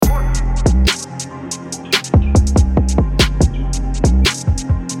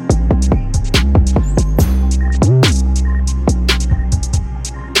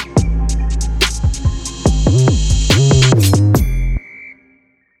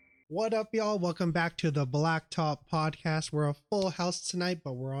What up, y'all? Welcome back to the Blacktop Podcast. We're a full house tonight,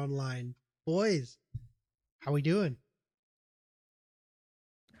 but we're online. Boys, how we doing?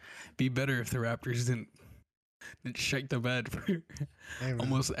 Be better if the Raptors didn't shake the bed for Hey, man.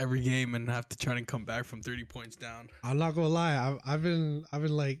 almost every game and have to try to come back from 30 points down. I'm not gonna lie. I've been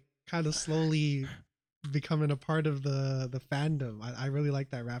like kind of slowly becoming a part of the fandom. I really like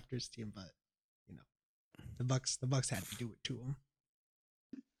that Raptors team, but you know, the Bucks had to do it to them.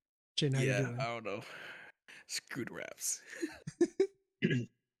 Chin, how you doing? I don't know. Screwed Raps.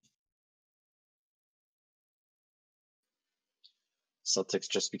 Celtics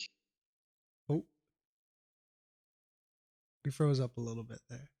just became. Oh, we froze up a little bit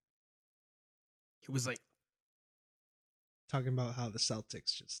there. He was like Talking about how the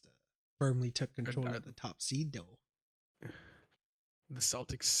Celtics just firmly took control of the top seed, though. the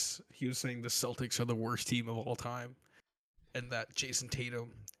Celtics. He was saying the Celtics are the worst team of all time, and that Jason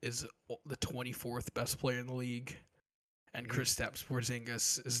Tatum is the 24th best player in the league, and Kristaps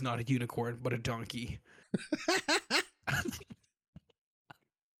Porzingis is not a unicorn but a donkey.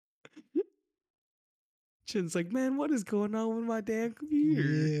 Chin's like, man, what is going on with my damn computer?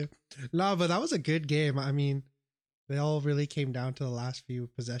 Yeah. No, but that was a good game. I mean, they all really came down to the last few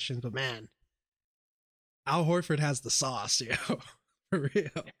possessions, but man, Al Horford has the sauce, yo. For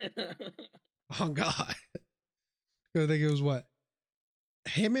real. Oh, God. I think it was what?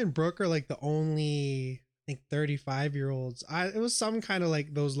 Him and Brooke are like the only, I think, 35-year-olds. It was some kind of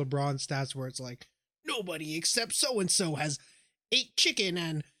like those LeBron stats where it's like, nobody except so-and-so has ate chicken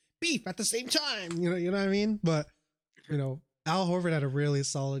and beef at the same time. You know what I mean? But, Al Horford had a really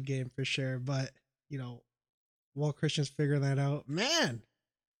solid game for sure. But, while Christian's figuring that out, man,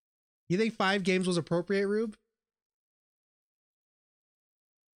 you think 5 games was appropriate, Rube?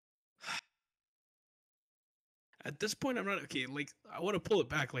 At this point, I'm not okay. Like, I want to pull it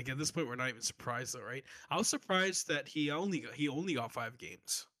back. Like, at this point, we're not even surprised, though, right? I was surprised that he only got 5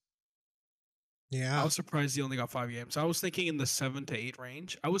 games. Yeah, I was surprised he only got 5 games. I was thinking in the 7 to 8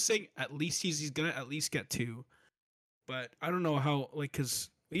 range. I was saying at least he's gonna at least get 2, but I don't know how. Like,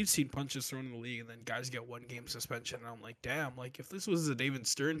 cause we've seen punches thrown in the league, and then guys get 1 game suspension. And I'm like, damn. Like, if this was the David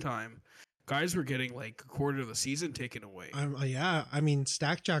Stern time, guys were getting like a quarter of the season taken away. yeah. I mean,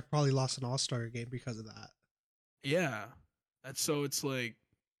 Stack Jack probably lost an All-Star game because of that. Yeah, and so it's like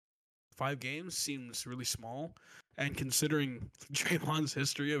 5 games seems really small, and considering Draymond's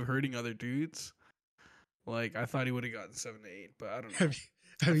history of hurting other dudes, like I thought he would have gotten 7 to 8, but I don't know.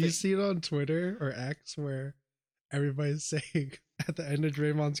 Have you seen on Twitter or X where everybody's saying at the end of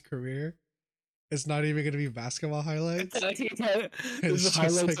Draymond's career, it's not even going to be basketball highlights? It's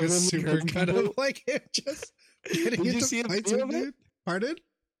just like a super cut of like him just getting into fights with dude. Pardon?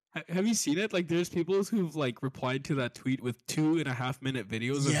 Have you seen it? Like, there's people who've like replied to that tweet with 2.5-minute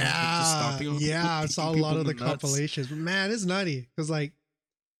videos of him just stopping him. Yeah, I saw a lot of the compilations. But man, it's nutty because like,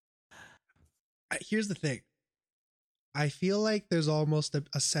 here's the thing. I feel like there's almost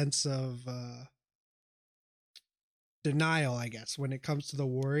a sense of denial, I guess, when it comes to the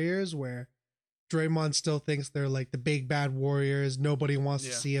Warriors, where Draymond still thinks they're like the big bad Warriors. Nobody wants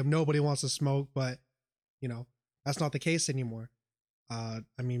to see him. Nobody wants to smoke, but that's not the case anymore.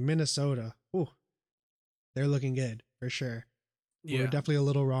 I mean, Minnesota, they're looking good for sure. Yeah. We're definitely a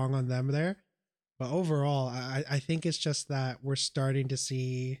little wrong on them there. But overall, I think it's just that we're starting to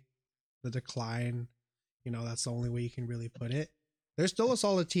see the decline. That's the only way you can really put it. They're still a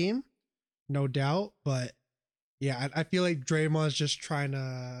solid team, no doubt. But yeah, I feel like Draymond's just trying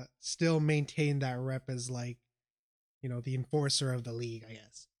to still maintain that rep as like, the enforcer of the league, I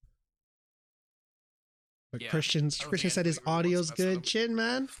guess. But yeah, Christian said his audio's good. Chin,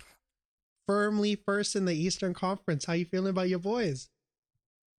 man. Firmly first in the Eastern Conference. How you feeling about your boys?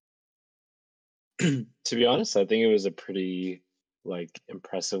 To be honest, I think it was a pretty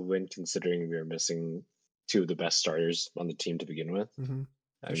impressive win considering we were missing 2 of the best starters on the team to begin with. Mm-hmm.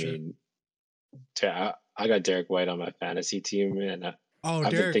 I mean, I got Derek White on my fantasy team, and I've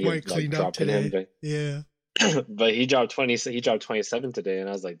Derek been thinking White cleaned up today. But, yeah, but he dropped 20. He dropped 27 today, and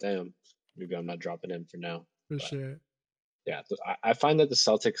I was like, damn, maybe I'm not dropping him for now. Sure. Yeah, I find that the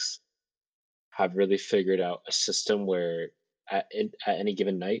Celtics have really figured out a system where at any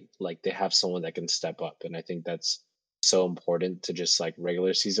given night, like they have someone that can step up, and I think that's so important to just like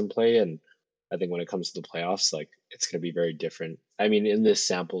regular season play. And I think when it comes to the playoffs, like it's going to be very different. I mean, in this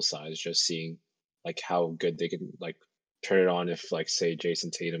sample size, just seeing like how good they can like turn it on if like say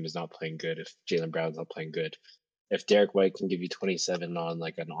Jason Tatum is not playing good, if Jaylen Brown's not playing good, if Derek White can give you 27 on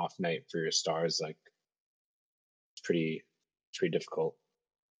like an off night for your stars, like it's pretty difficult.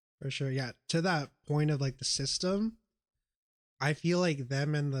 For sure. Yeah. To that point of like the system, I feel like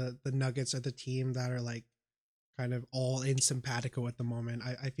them and the Nuggets are the team that are like kind of all in simpatico at the moment.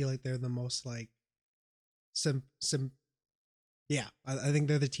 I feel like they're the most like sim yeah, I think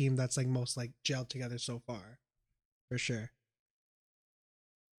they're the team that's like most like gelled together so far. For sure.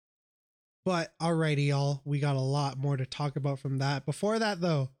 But alrighty, y'all. We got a lot more to talk about from that. Before that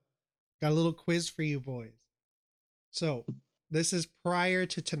though, got a little quiz for you boys. So this is prior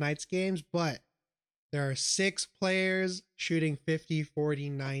to tonight's games, but there are 6 players shooting 50, 40,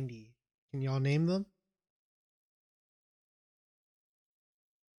 90. Can y'all name them?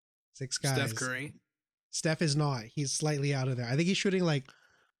 6 guys. Steph Curry. Steph is not. He's slightly out of there. I think he's shooting like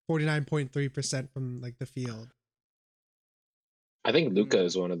 49.3% from like the field. I think Luca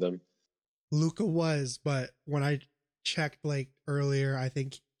is one of them. Luca was, but when I checked like earlier, I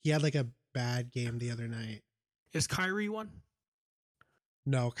think he had like a bad game the other night. Is Kyrie one?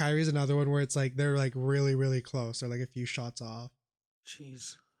 No, Kyrie's another one where it's like they're like really, really close. They're like a few shots off.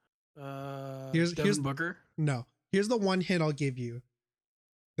 Jeez. Here's Devin Booker. No. Here's the one hint I'll give you.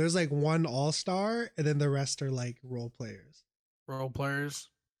 There's like one all-star, and then the rest are like role players. Role players.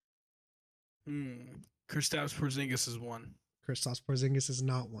 Kristaps Porzingis is one. Kristaps Porzingis is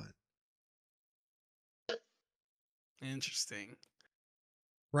not one. Interesting.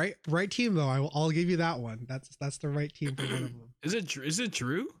 Right team though. I'll give you that one. That's the right team for one of them. Is it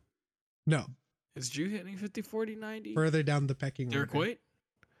Drew? No. Is Drew hitting 50, 40, 90? Further down the pecking order. Derek White?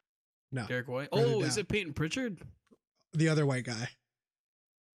 No. Derek White. Further Oh, is down. it Peyton Pritchard? The other white guy.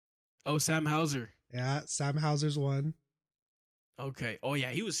 Oh, Sam Hauser. Yeah, Sam Hauser's one. Okay. Oh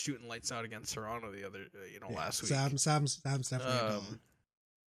yeah, he was shooting lights out against Toronto the other, last week. Sam's definitely a dog.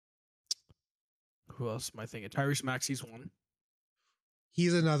 Who else am I thinking? Tyrese Maxey's one.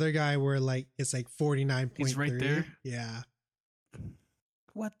 He's another guy where like it's like 49.3. He's right there. Yeah.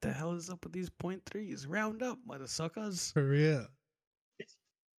 What the hell is up with these point threes? Round up, motherfuckers. For real.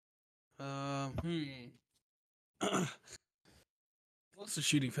 What's the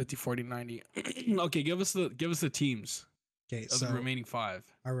shooting 50, 40, 90? Okay, give us the teams Okay, of so the remaining 5.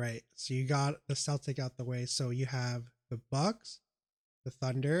 all right. So you got the Celtic out the way. So you have the Bucks, the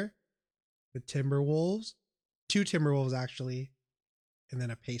Thunder, the Timberwolves, 2 Timberwolves actually, and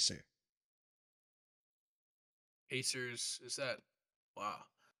then a Pacer. Pacers, is that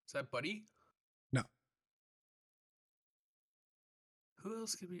Buddy? No. Who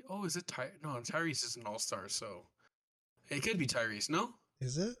else could be? Oh, is it No, Tyrese is an all-star, so it could be Tyrese. No,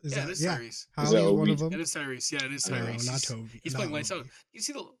 Is it? it is Tyrese. Howie's one Obi? of them. It is Tyrese. Yeah, it is No, Tyrese. not Toby. He's Not playing lights out. Obi. You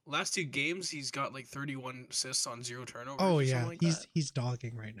see the last 2 games, he's got like 31 assists on 0 turnovers. Oh or yeah, something like he's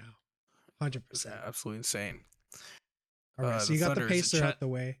dogging right now. 100%. It's absolutely insane. All right, so you got the Thunder, is it Pacer out Chet? the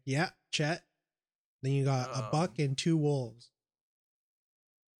way. Yeah, Chet. Then you got a Buck and 2 Wolves.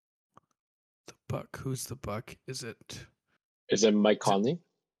 The Buck. Who's the Buck? Is it? Is it Mike Conley?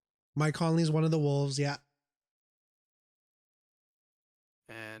 Mike Conley's one of the Wolves. Yeah.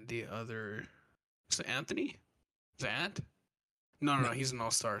 And the other is it Anthony? Is it Ant? No, he's an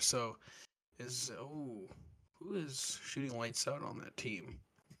all-star. So who is shooting lights out on that team?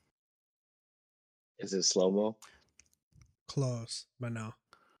 Is it Slow Mo? Close, but no.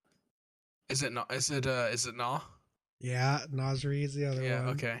 Is it not? Is it Nah? Yeah, Nasri is the other Yeah.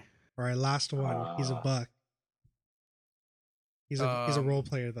 one. Okay. All right, last one. He's a Buck. He's a role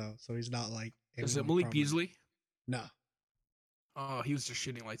player though, so he's not like. Is it anyone Malik prominent. Beasley? No. Oh, he was just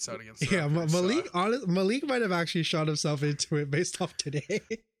shooting lights out against. The Yeah, Raptors, Malik might have actually shot himself into it based off today.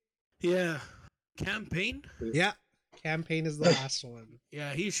 Yeah. Campaign? Yeah, Campaign is the last one.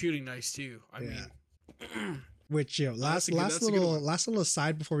 Yeah, he's shooting nice too. I Yeah. mean, Which that's a good one. last little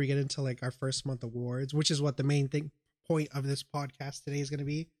aside before we get into like our first month awards, which is what the main point of this podcast today is going to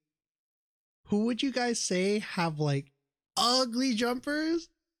be. Who would you guys say have like ugly jumpers,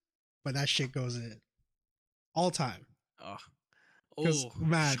 but that shit goes in all time? Because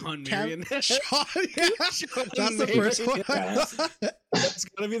man, Sean Marion. Sean, yeah, Sean that's the Marion. first one. That's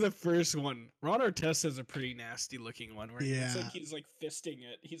gotta be the first one. Ron Artest has a pretty nasty looking one where it's Yeah. like he's like fisting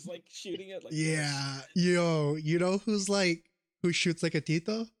it. He's like shooting it like Yeah, yo, you know who shoots like a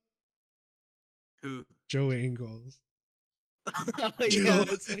Tito? Who? Joe Ingles. Yeah,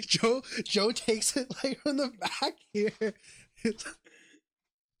 that's like, Joe takes it like from the back here.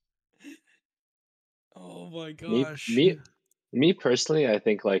 oh my Me, gosh. me personally, I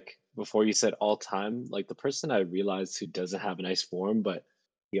think like before you said all time, like the person I realized who doesn't have a nice form, but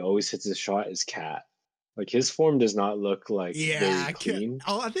he always hits his shot is Cat. Like his form does not look like very clean.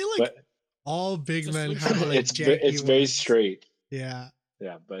 I think like But all big Just men like- have like it's very ones. straight. Yeah,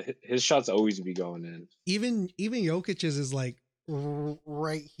 Yeah, but his shots always be going in. even Jokic's is like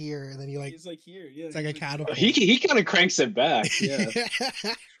right here, and then he like He's like here, yeah. it's like a he's catapult. He kind of cranks it back. Yeah.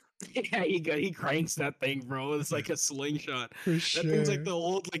 yeah, he cranks that thing, bro. It's like a slingshot. For That thing's like sure. the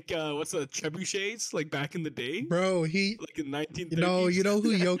old what's the trebuchets like back in the day, Bro, he like in 1930s. you know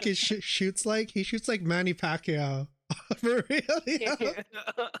who Jokic shoots like? He shoots like Manny Pacquiao. For real? Yeah.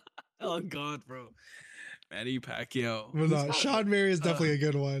 Oh god, bro. Manny Pacquiao. But no, Sean Mary is definitely Uh, a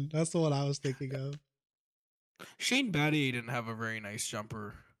good one. That's the one I was thinking of. Shane Battier didn't have a very nice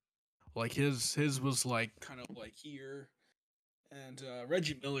jumper. Like his was like kind of like here. And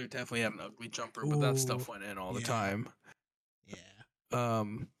Reggie Miller definitely had an ugly jumper, but that stuff Ooh, went in all the yeah. time. Yeah.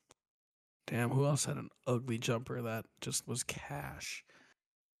 Damn, who else had an ugly jumper that just was cash?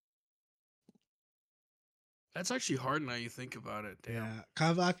 That's actually hard now you think about it. Damn. Yeah.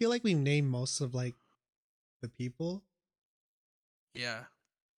 Kind of, I feel like we named most of like the people. Yeah.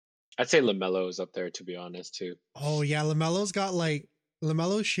 I'd say LaMelo is up there, to be honest, too. Oh yeah, LaMelo's got like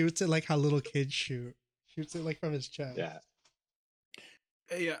LaMelo shoots it like how little kids shoot. Shoots it like from his chest. Yeah.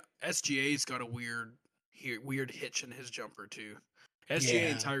 Yeah, SGA's got a weird hitch in his jumper too.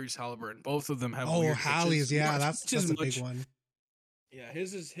 SGA and Yeah. Tyrese Halliburton, both of them have Oh, weird Hallie's, hitches. yeah, Much- that's which is a big much- one. Yeah,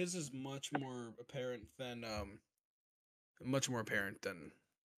 his is much more apparent than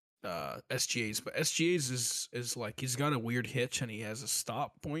SGA's, but SGA's is like he's got a weird hitch and he has a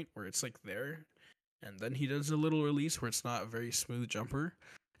stop point where it's like there, and then he does a little release where it's not a very smooth jumper,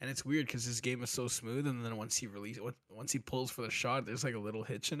 and it's weird because his game is so smooth, and then once he pulls for the shot, there's like a little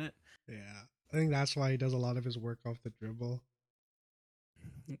hitch in it. Yeah. I think that's why he does a lot of his work off the dribble.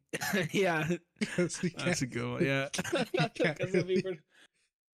 Yeah, 'Cause he that's a can't- good one. Yeah, he can't 'Cause of really- even-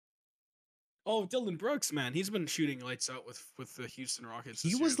 Oh, Dylan Brooks, man, he's been shooting lights out with the Houston Rockets. He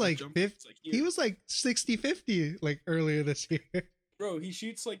this year. was The like jumper 50, is, like, he here. was like 60-50 like earlier this year. Bro, he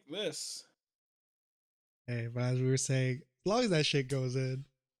shoots like this. Hey, but as we were saying, as long as that shit goes in.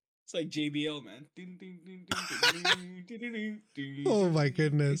 It's like JBL, man. Oh my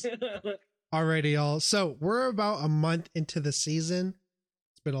goodness. Alrighty, y'all. So we're about a month into the season.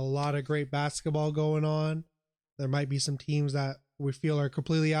 It's been a lot of great basketball going on. There might be some teams that we feel are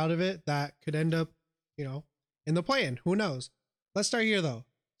completely out of it that could end up, in the play-in. Who knows? Let's start here though.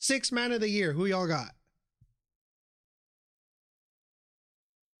 6th man of the year. Who y'all got?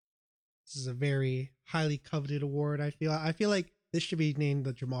 This is a very highly coveted award. I feel like this should be named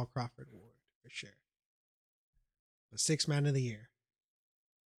the Jamal Crawford Award for sure. The 6th man of the year.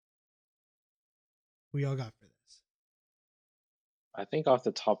 Who y'all got for this? I think off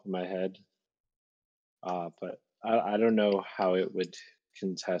the top of my head, but I don't know how it would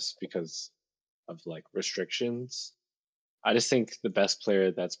contest because of like restrictions. I just think the best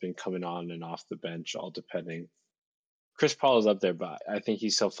player that's been coming on and off the bench, all depending. Chris Paul is up there, but I think he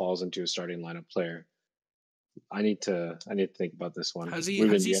still falls into a starting lineup player. I need to think about this one. Has he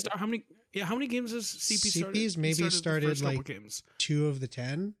how many games has CP started? CP's maybe He the started first couple like games. 2 of the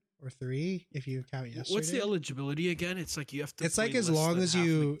 10 or 3 if you count yesterday. What's the eligibility again? It's like you have to. It's like play as less long than as half of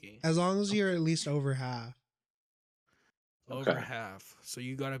the you game. as long as you're at least over half. Over Okay. half. So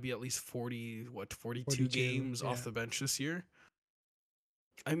you got to be at least 42 42, games off yeah. the bench this year.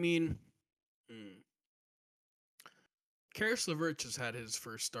 I mean, Karis LeVert just had his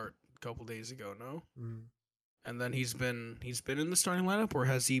first start a couple days ago, no? Mm. And then he's been in the starting lineup, or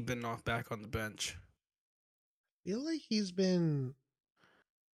has he been knocked back on the bench? Feel like he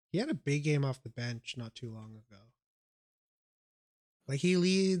had a big game off the bench not too long ago. Like he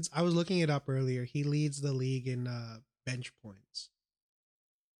leads, I was looking it up earlier. He leads the league in bench points.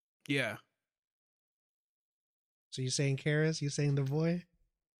 Yeah. So you saying Karis? You saying the boy?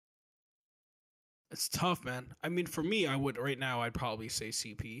 It's tough, man. I mean, for me, I'd probably say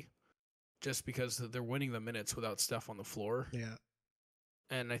CP, just because they're winning the minutes without Steph on the floor. Yeah.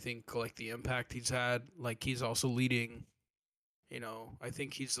 And I think like the impact he's had, like he's also leading, I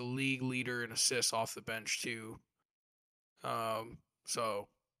think he's the league leader in assists off the bench too. So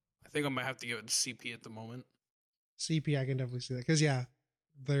I think I might have to give it to CP at the moment. CP, I can definitely see that. Because yeah,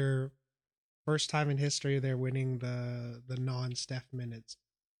 their first time in history they're winning the non-Steph minutes.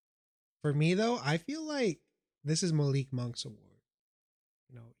 For me though, I feel like this is Malik Monk's award.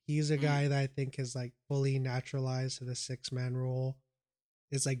 He's a guy that I think is like fully naturalized to the 6-man role.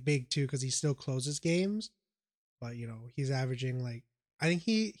 It's like big too because he still closes games, but he's averaging like, I think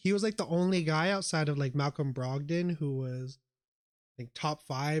he was like the only guy outside of like Malcolm Brogdon who was I think top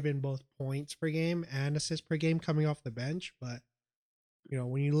 5 in both points per game and assists per game coming off the bench. But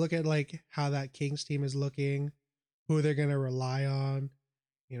when you look at like how that Kings team is looking, who they're gonna rely on,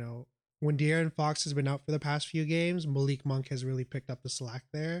 when De'Aaron Fox has been out for the past few games, Malik Monk has really picked up the slack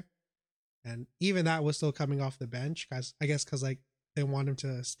there. And even that was still coming off the bench, guys. I guess because like they want him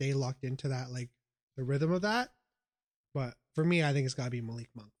to stay locked into that, like the rhythm of that. But for me, I think it's got to be Malik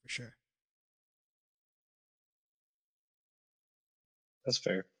Monk for sure. That's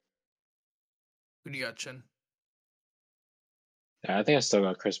fair. Who do you got, Chin? Yeah, I think I still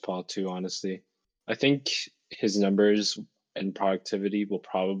got Chris Paul too, honestly. I think his numbers and productivity will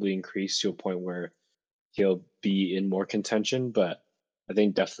probably increase to a point where he'll be in more contention, but I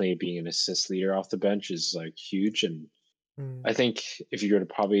think definitely being an assist leader off the bench is like huge. And I think if you were to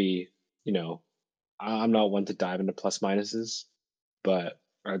probably, I'm not one to dive into plus minuses, but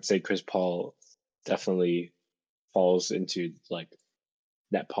I'd say Chris Paul definitely falls into like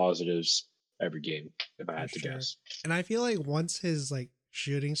net positives every game if I For had to sure. guess. And I feel like once his like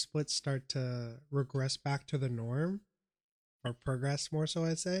shooting splits start to regress back to the norm, or progress more so,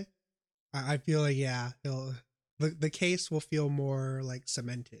 I'd say, I feel like the case will feel more like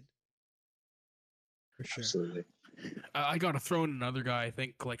cemented. For sure. Absolutely. I gotta throw in another guy. I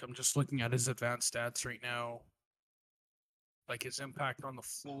think like I'm just looking at his advanced stats right now, like his impact on the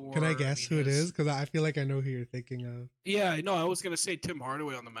floor. Can I guess who it his- is? Because I feel like I know who you're thinking of. Yeah, no, I was gonna say Tim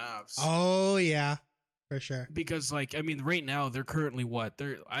Hardaway on the Mavs. Oh yeah, for sure. Because like I mean, right now they're currently what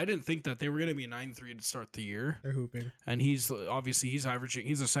they're. I didn't think that they were gonna be 9-3 to start the year, They're hooping. and he's obviously he's averaging.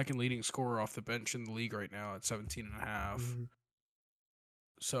 He's the second leading scorer off the bench in the league right now at 17 and a half. Mhm.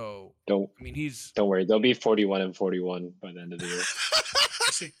 So Don't I mean, he's. don't worry, they'll be 41 and 41 by the end of the year.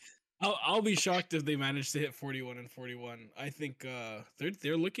 I'll be shocked if they manage to hit 41 and 41. I think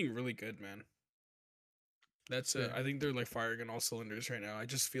they're looking really good, man. That's Yeah. I think they're like firing on all cylinders right now. I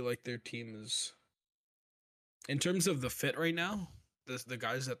just feel like their team is, in terms of the fit right now, the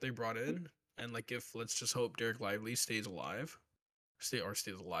guys that they brought in, and like if let's just hope Derek Lively stays alive, stays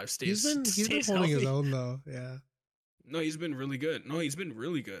alive, he's been stays holding his healthy. own though. Yeah. No, he's been really good. No, he's been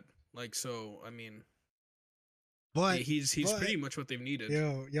really good. Like so, I mean, But he's but- pretty much what they've needed.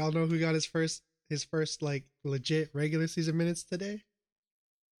 yo, y'all know who got his first like legit regular season minutes today?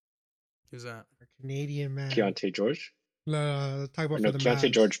 Who's that? Our Canadian man. Keontae George? No, talk Or about no, for the Keontae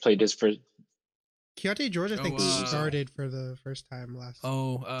Mavs. George played his first. Keontae George, I think, Oh, started for the first time last.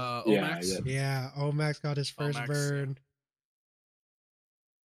 Oh, Yeah, Omax. yeah. Yeah, Omax got his first Omax, yeah. burn.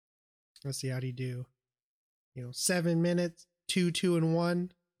 Let's see how'd he do. 7 minutes, 2 and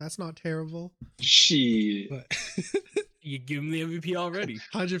 1. That's not terrible. She. But You give him the MVP already.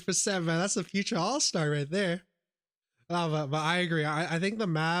 100%, man. That's a future all-star right there. But I agree. I think the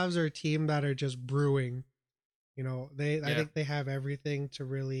Mavs are a team that are just brewing. I think they have everything to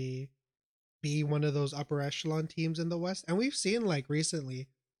really be one of those upper echelon teams in the West. And we've seen like recently,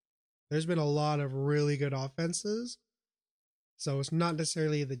 there's been a lot of really good offenses. So it's not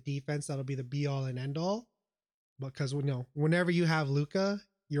necessarily the defense that'll be the be all and end all. Because whenever you have Luka,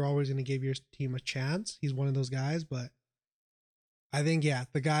 you're always going to give your team a chance. He's one of those guys, but I think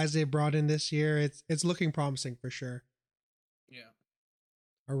the guys they brought in this year, it's looking promising for sure. Yeah.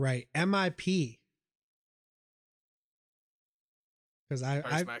 All right, MIP. Because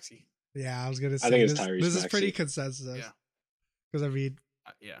Tyrese Maxey. I was gonna say I think it's this, Tyrese this is pretty Maxey. consensus. Yeah. Because I mean,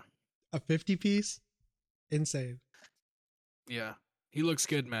 Yeah. a 50 piece, insane. Yeah. He looks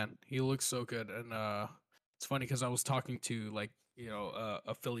good, man. He looks so good. And it's funny because I was talking to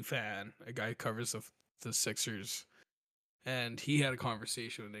a Philly fan, a guy who covers the Sixers, and he had a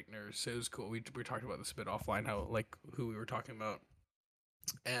conversation with Nick Nurse. It was cool. We were talking about this a bit offline, who we were talking about.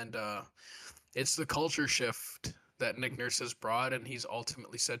 And it's the culture shift that Nick Nurse has brought, and he's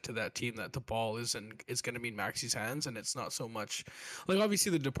ultimately said to that team that the ball is going to be in Maxey's hands, and it's not so much like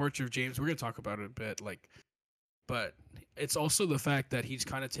obviously the departure of James. We're going to talk about it a bit, but it's also the fact that he's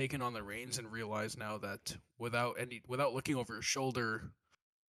kind of taken on the reins and realized now that without looking over his shoulder,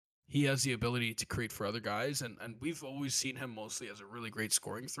 he has the ability to create for other guys, and we've always seen him mostly as a really great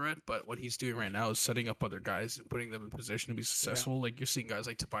scoring threat. But what he's doing right now is setting up other guys and putting them in position to be successful. Like you're seeing guys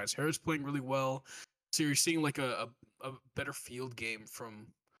like Tobias Harris playing really well. So you're seeing like a better field game from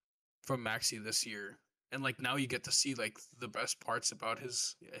Maxey this year, and like now you get to see like the best parts about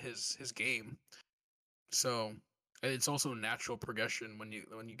his game. So it's also a natural progression when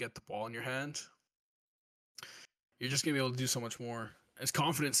you get the ball in your hand. You're just gonna be able to do so much more. His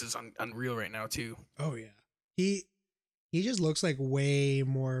confidence is unreal right now too. Oh yeah, he just looks like way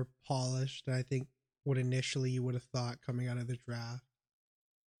more polished than I think what initially you would have thought coming out of the draft.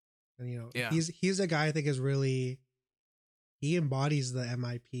 And Yeah. he's a guy I think is really, he embodies the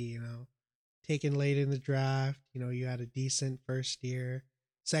MIP. Taken late in the draft. You had a decent first year.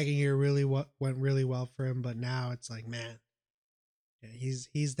 Second year really went really well for him, but now it's like, man, yeah, he's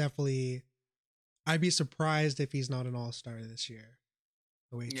definitely. I'd be surprised if he's not an all-star this year.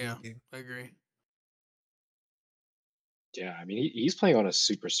 the way he's Yeah, looking. I agree. Yeah, I mean he's playing on a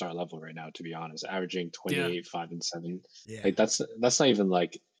superstar level right now, to be honest, averaging 28, 5 and 7. Yeah, Like that's not even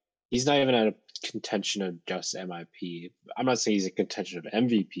like he's not even at a contention of just MIP. I'm not saying he's in contention of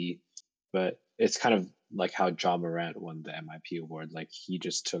MVP, but it's kind of like how John Morant won the MIP award. Like he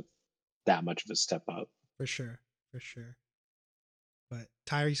just took that much of a step up. for sure, for sure. But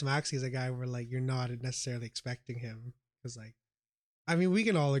Tyrese Maxey is a guy where like you're not necessarily expecting him because like, I mean, we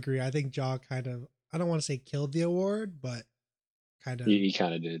can all agree. I think Ja kind of, I don't want to say killed the award, but kind of, He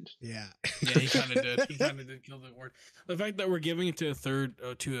kind of did. yeah. Yeah, he kind of did. He kind of did kill the award. The fact that we're giving it to a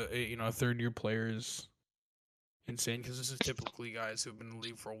third year player is insane because this is typically guys who've been in the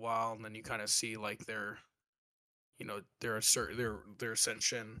league for a while, and then you kind of see like their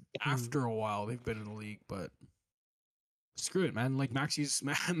ascension after a while they've been in the league. But screw it, man. Like Maxey's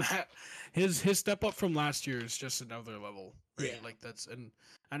his step up from last year is just another level, right? Yeah. Like that's and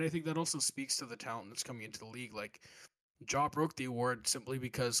I think that also speaks to the talent that's coming into the league. Like Ja broke the award simply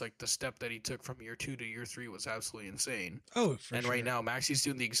because like the step that he took from year 2 to year 3 was absolutely insane. Oh, for And sure. right now, Maxey's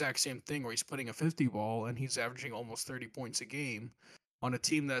doing the exact same thing where he's putting a 50 ball and he's averaging almost 30 points a game on a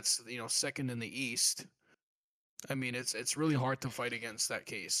team that's second in the East. I mean, it's really hard to fight against that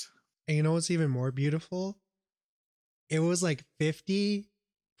case. And you know what's even more beautiful? It was like 50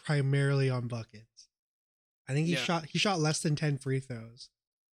 primarily on buckets. I think he shot less than 10 free throws.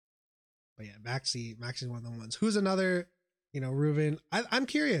 But yeah, Maxey's one of the ones. Who's another, Ruben? I'm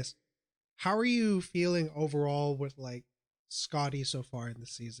curious. How are you feeling overall with like Scotty so far in the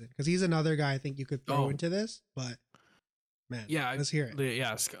season? Because he's another guy I think you could throw into this, but man, yeah, let's hear it.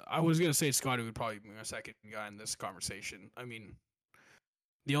 Yeah, I was gonna say Scotty would probably be my second guy in this conversation. I mean,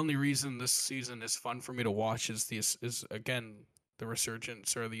 the only reason this season is fun for me to watch is again the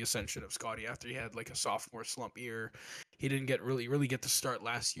resurgence or the ascension of Scotty after he had like a sophomore slump year. He didn't really get to start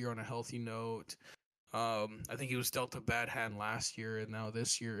last year on a healthy note. I think he was dealt a bad hand last year, and now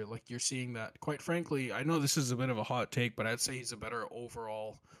this year, like you're seeing that. Quite frankly, I know this is a bit of a hot take, but I'd say he's a better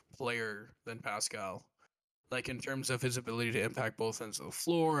overall player than Pascal. Like in terms of his ability to impact both ends of the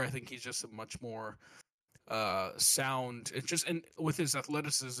floor, I think he's just a much more sound. And with his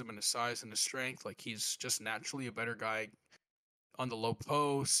athleticism and his size and his strength, like he's just naturally a better guy on the low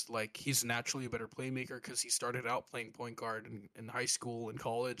post. Like he's naturally a better playmaker because he started out playing point guard in high school and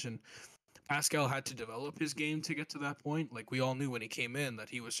college, and Pascal had to develop his game to get to that point. Like we all knew when he came in that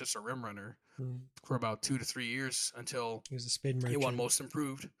he was just a rim runner for about 2 to 3 years until he was a spin merchant. He won Most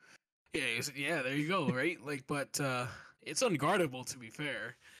Improved. Yeah, there you go, right? Like, but it's unguardable to be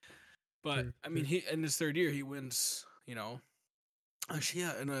fair. But I mean, he in his third year he wins. Actually,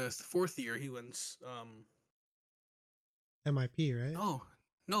 yeah, in a fourth year he wins. MIP, right?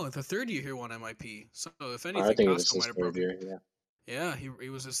 No, the third year he won MIP. So if anything, I think it was Pascal his might have third broken. year. Yeah, he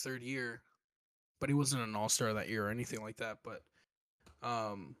was his third year, but he wasn't an all-star that year or anything like that. But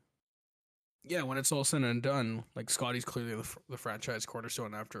yeah, when it's all said and done, like Scotty's clearly the franchise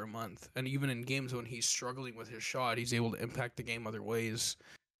cornerstone after a month, and even in games when he's struggling with his shot, he's able to impact the game other ways,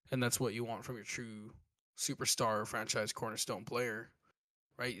 and that's what you want from your true superstar franchise cornerstone player,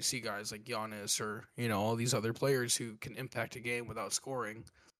 right? You see guys like Giannis or all these other players who can impact a game without scoring.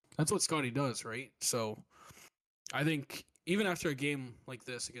 That's what Scotty does, right? So I think even after a game like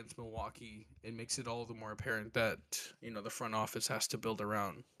this against Milwaukee, it makes it all the more apparent that the front office has to build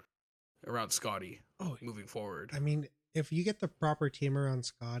around Scotty moving forward. I mean, if you get the proper team around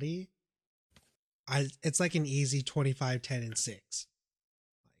Scotty, it's like an easy 25, 10, and 6.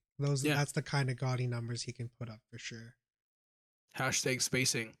 That's the kind of gaudy numbers he can put up for sure. Hashtag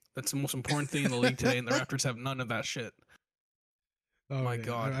spacing. That's the most important thing in the league today, and the Raptors have none of that shit. Oh my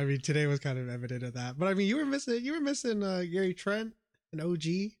god! I mean, today was kind of evident of that. But I mean, you were missing Gary Trent and OG.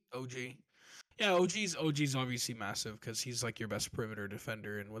 Yeah, OG's obviously massive because he's like your best perimeter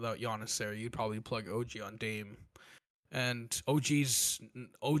defender, and without Giannis there, you'd probably plug OG on Dame. And OG's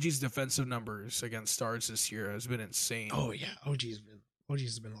defensive numbers against stars this year has been insane. Oh yeah, OG's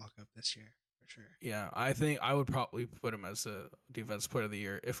been locked up this year for sure. Yeah, I think I would probably put him as the defense player of the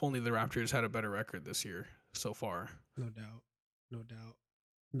year if only the Raptors had a better record this year so far. No doubt.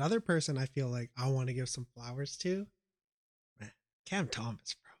 Another person I feel like I want to give some flowers to, man, Cam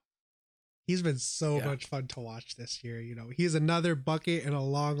Thomas, bro. He's been so much fun to watch this year. He's another bucket in a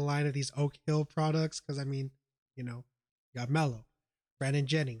long line of these Oak Hill products. Because I mean, you got Melo, Brandon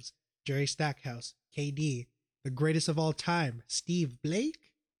Jennings, Jerry Stackhouse, KD, the greatest of all time, Steve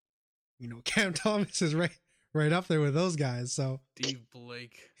Blake. Cam Thomas is right up there with those guys. So Steve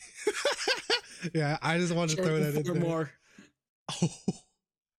Blake. Yeah, I just wanted to throw that in there. More. Oh,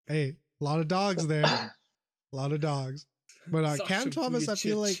 hey, a lot of dogs there. A lot of dogs. But Sasha Cam Thomas, I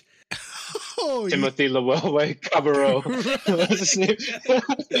feel like Buttigieg. oh Timothy Llewellyn Cabarro. What's his name?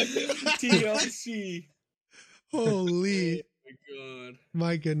 TLC. holy Oh my god.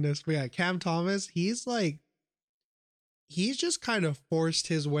 my goodness. But yeah, Cam Thomas, he's just kind of forced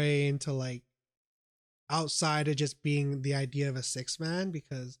his way into like outside of just being the idea of a six man,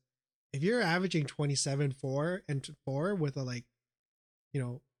 because if you're averaging 27 4 and 4 with a like, you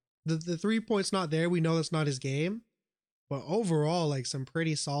know, the 3 points not there, we know that's not his game, but overall like some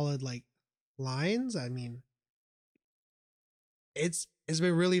pretty solid like lines. I mean, it's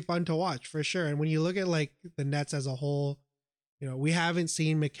been really fun to watch for sure. And when you look at like the Nets as a whole, you know, we haven't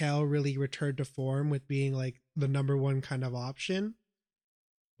seen Mikal really return to form with being like the number one kind of option,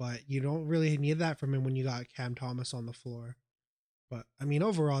 but you don't really need that from him when you got Cam Thomas on the floor. But I mean,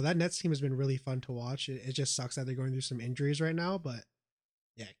 overall, that Nets team has been really fun to watch. It just sucks that they're going through some injuries right now, but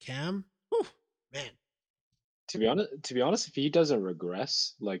yeah, Cam, whew, man. To be honest, if he doesn't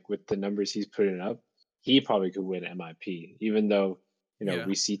regress like with the numbers he's putting up, he probably could win MIP. Even though Yeah.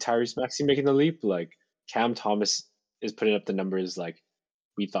 we see Tyrese Maxey making the leap, like Cam Thomas is putting up the numbers like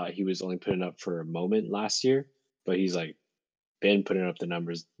we thought he was only putting up for a moment last year, but he's like been putting up the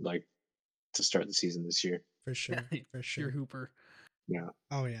numbers like to start the season this year. For sure, for Pure sure. Hooper. Yeah,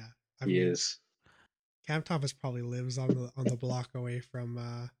 Oh yeah, I he mean, is. Cam Thomas probably lives on the block away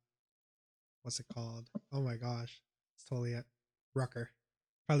from what's it called? Oh my gosh, it's totally it. Rucker.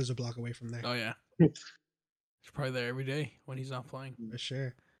 Probably lives a block away from there. Oh yeah. He's probably there every day when he's not playing. For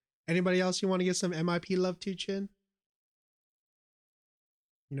sure. Anybody else you want to give some MIP love to, Chin?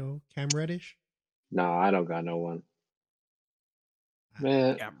 You know, Cam Reddish? No, I don't got no one.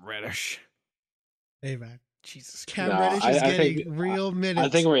 Man, Cam Reddish. Hey man. Jesus Cam No, Reddish is I getting think- real minutes. I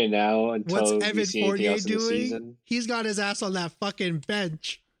think right now What's until we Evan see anything Fournier else in the doing? season, He's got his ass on that fucking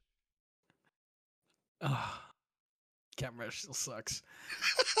bench. Oh, Cam Reddish still sucks.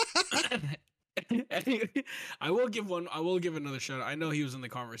 I will give another shout out. I know he was in the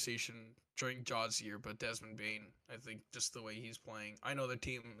conversation during Jaw's year, but Desmond Bain, I think just the way he's playing. I know the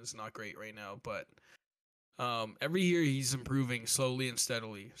team is not great right now, but every year he's improving slowly and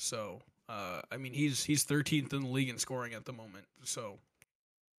steadily. So I mean he's 13th in the league in scoring at the moment. So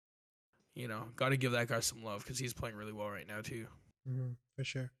you know, got to give that guy some love because he's playing really well right now too. For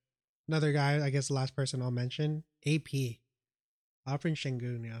sure. Another guy, I guess the last person I'll mention, AP. Alfred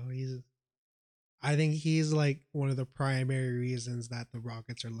Şengün, you know, I think he's like one of the primary reasons that the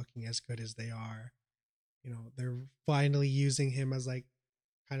Rockets are looking as good as they are. You know, they're finally using him as like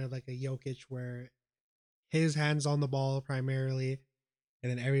kind of like a Jokic where his hands on the ball primarily,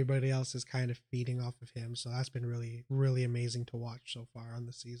 and then everybody else is kind of feeding off of him. So that's been really, really amazing to watch so far on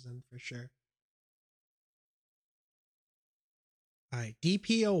the season for sure. All right,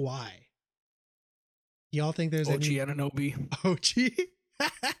 DPOY. Y'all think there's OG any Anunoby. OG?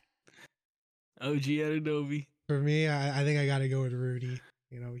 OG Anunoby. For me, I think I got to go with Rudy.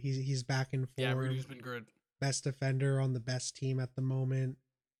 You know, he's back in form. Yeah, Rudy's been good. Best defender on the best team at the moment.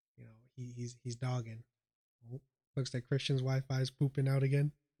 You know, he's dogging. Oh, looks like Christian's Wi-Fi is pooping out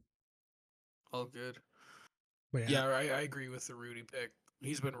again. All good. But Yeah, I agree with the Rudy pick.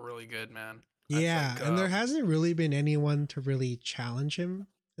 He's been really good, man. yeah, I think, and there hasn't really been anyone to really challenge him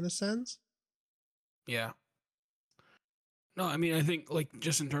in a sense. Yeah. No, I mean, I think like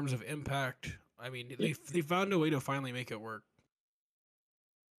just in terms of impact, I mean, they found a way to finally make it work.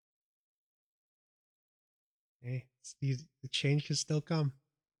 Hey, the change can still come.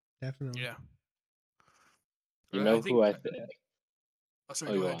 Definitely. Yeah. you know who I think. Oh,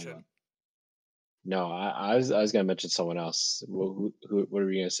 sorry, Oh, go go ahead, on, Chen. go on. No, I was gonna mention someone else. Who what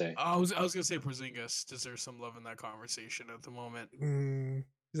were you gonna say? I was gonna say Porzingis deserves some love in that conversation at the moment.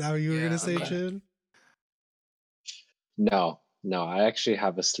 Is that what you were Yeah, gonna say, okay. Chin? No, I actually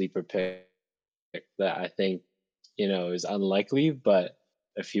have a sleeper pick that I think is unlikely, but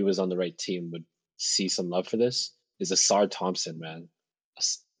if he was on the right team, would see some love for this. Is Asar Thompson, man.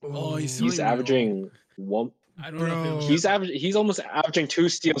 Oh, he's He's really averaging one. I don't know if Bro. he'll He's almost averaging 2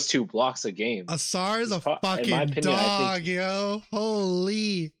 steals, 2 blocks a game. Asar is He's a in my fucking opinion, I dog, think- yo.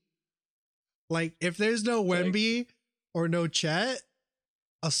 Holy. Like, if there's no Like- Wemby or no Chet,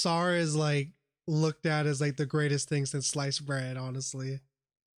 Asar is like looked at as like the greatest thing since sliced bread, honestly.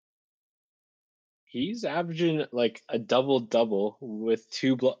 He's averaging like a double with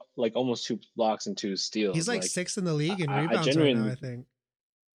almost 2 blocks and 2 steals. He's like sixth in the league in I rebounds right now, I think.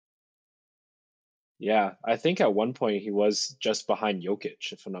 Yeah, I think at one point he was just behind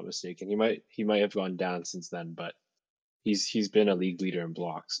Jokic, if I'm not mistaken. He might have gone down since then, but he's been a league leader in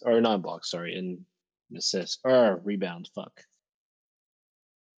blocks, or not blocks, sorry, in assists or rebounds. Fuck.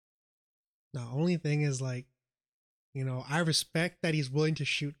 The only thing is like I respect that he's willing to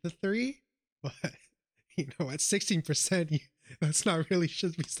shoot the three, but at 16%, that's not really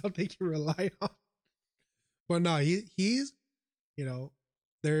should be something you rely on. But no, he's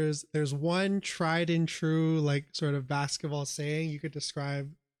there's one tried and true like sort of basketball saying you could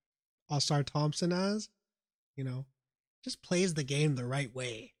describe Ausar Thompson as, just plays the game the right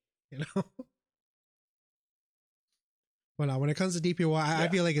way, But no, when it comes to DPOY, I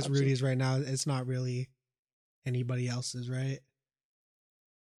feel like it's absolutely. Rudy's right now. It's not really anybody else's, right?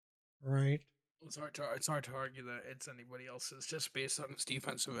 Right. It's hard to argue that it's anybody else's just based on his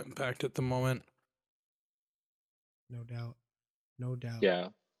defensive impact at the moment. No doubt. No doubt. Yeah,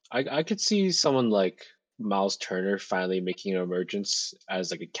 I could see someone like Miles Turner finally making an emergence as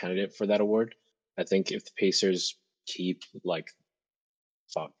like a candidate for that award. I think if the Pacers keep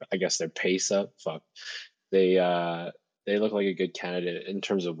I guess their pace up, they look like a good candidate in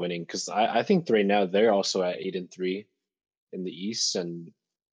terms of winning because I think right now they're also at 8-3 in the East, and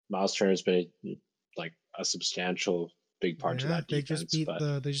Miles Turner's been like a substantial big part to that they defense.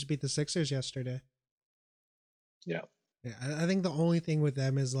 they just beat the Sixers yesterday. Yeah. Yeah, I think the only thing with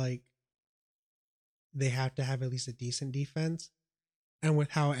them is like they have to have at least a decent defense, and with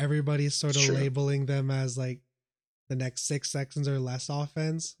how everybody's sort of labeling them as like the next 6 seconds or less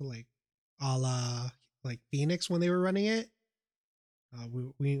offense, like a la like Phoenix when they were running it.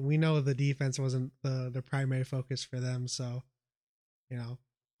 We know the defense wasn't the primary focus for them, so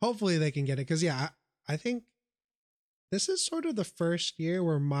hopefully they can get it because I think this is sort of the first year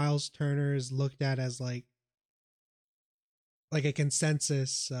where Miles Turner is looked at as like a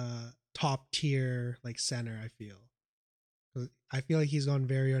consensus top tier like center. I feel like he's gone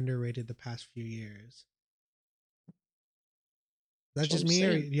very underrated the past few years. That's just me,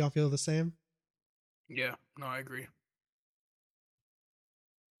 or do y'all feel the same? Yeah, no, I agree.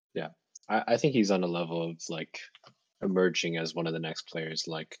 Yeah, I think he's on a level of like emerging as one of the next players.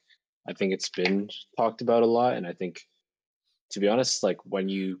 Like, I think it's been talked about a lot, and I think, to be honest, like when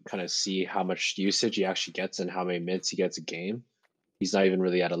you kind of see how much usage he actually gets and how many minutes he gets a game, he's not even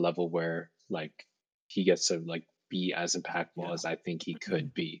really at a level where like he gets to like be as impactful as I think he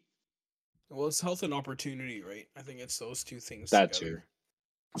could be. Well, it's health and opportunity, right? I think it's those two things That together. too.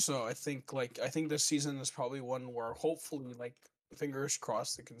 So I think this season is probably one where hopefully, like, fingers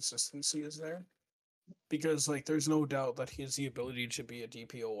crossed, the consistency is there, because like there's no doubt that he has the ability to be a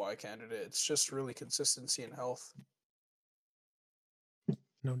DPOY candidate. It's just really consistency and health.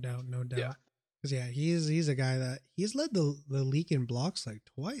 No doubt. Yeah. Because he's a guy that he's led the league in blocks like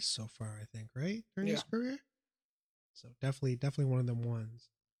twice so far, I think, right? During his career. So definitely one of them ones.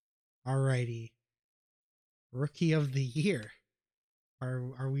 Alrighty. Rookie of the year.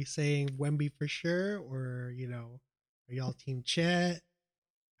 Are we saying Wemby for sure, or are y'all team Chet?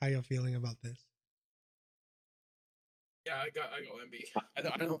 How y'all feeling about this? Yeah, I got Wemby.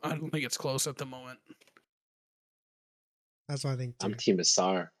 I don't think it's close at the moment. That's what I think too. I'm team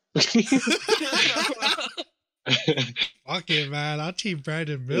Ausar. Fuck it, man. I'll team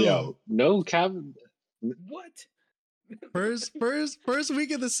Brandon Miller. Yo, no cap. What? First week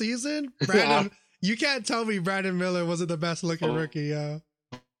of the season, Brandon. You can't tell me Brandon Miller wasn't the best looking rookie, yo.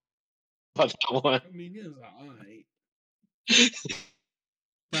 But that one. I mean, he was alright.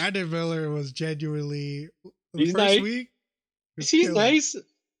 Brandon Miller was genuinely He's first nice. week. He's nice.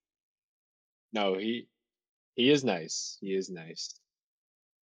 No, he is nice. He is nice.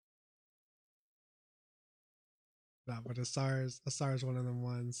 No, but Ausar is one of them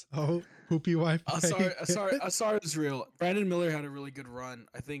ones. Oh, poopy wife. Ausar is real. Brandon Miller had a really good run.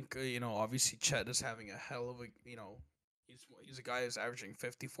 I think obviously Chet is having a hell of a he's a guy who's averaging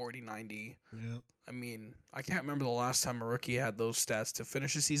 50, 40, 90. Yeah. I mean, I can't remember the last time a rookie had those stats to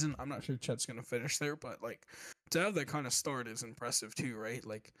finish a season. I'm not sure Chet's gonna finish there, but like to have that kind of start is impressive too, right?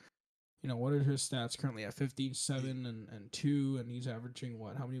 Like, what are his stats currently at 57 and 2, and he's averaging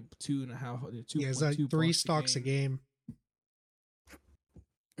what? How many? 2.5? 2. Yeah, it's like 3 stocks a game.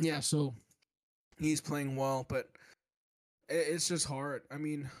 Yeah, so he's playing well, but it's just hard. I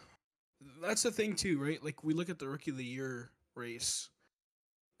mean, that's the thing too, right? Like we look at the Rookie of the Year race,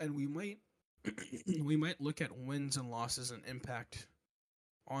 and we might look at wins and losses and impact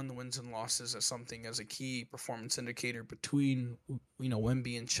on the wins and losses as something as a key performance indicator between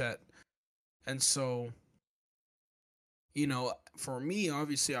Wemby and Chet. And so, for me,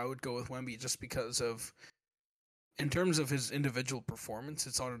 obviously, I would go with Wemby just because of, in terms of his individual performance,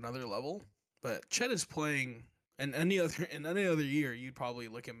 it's on another level. But Chet is playing, and any other year, you'd probably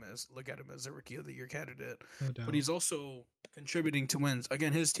look at him as a Rookie of the Year candidate. No doubt. But he's also contributing to wins.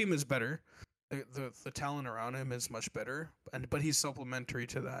 Again, his team is better. The talent around him is much better, but he's supplementary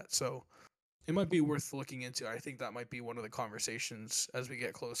to that. So it might be worth looking into. I think that might be one of the conversations as we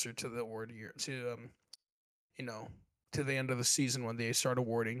get closer to the award year, to you know, to the end of the season when they start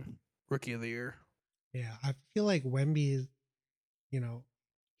awarding Rookie of the Year. Yeah, I feel like Wemby is, you know,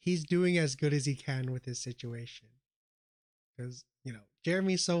 he's doing as good as he can with his situation. Because,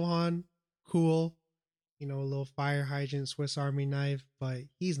 Jeremy Sohan, cool, a little fire hydrant, Swiss Army knife, but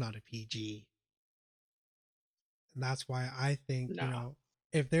he's not a PG. And that's why I think, No.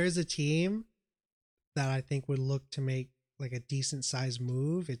 if there's a team that I think would look to make like a decent sized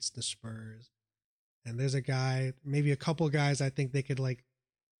move, it's the Spurs. And there's a guy, maybe a couple guys I think they could like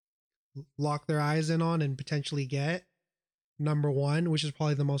lock their eyes in on and potentially get. Number one, which is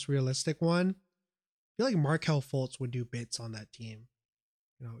probably the most realistic one. I feel like Markelle Fultz would do bits on that team.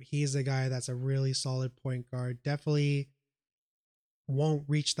 He's a guy that's a really solid point guard. Definitely won't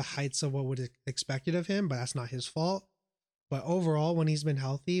reach the heights of what would expected of him, but that's not his fault. But overall, when he's been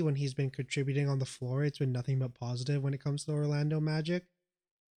healthy, when he's been contributing on the floor, it's been nothing but positive when it comes to the Orlando Magic.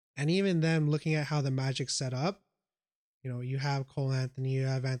 And even them looking at how the Magic set up, you have Cole Anthony, you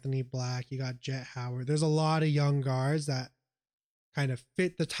have Anthony Black, you got Jet Howard. There's a lot of young guards that kind of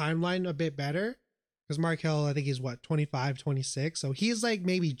fit the timeline a bit better. Because Markelle, I think he's 25, 26. So he's like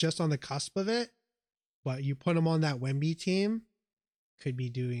maybe just on the cusp of it. But you put him on that Wemby team, could be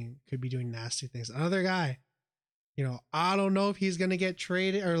doing nasty things. Another guy, I don't know if he's gonna get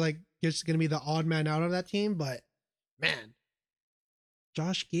traded or like just gonna be the odd man out of that team, but man,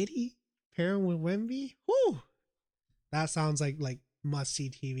 Josh Giddey pairing with Wemby, whoo, that sounds like must see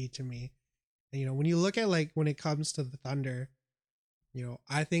TV to me. And when you look at like when it comes to the Thunder,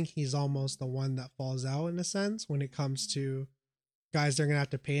 I think he's almost the one that falls out in a sense when it comes to guys they're gonna have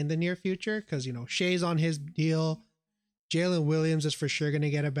to pay in the near future. Because Shea's on his deal, Jalen Williams is for sure gonna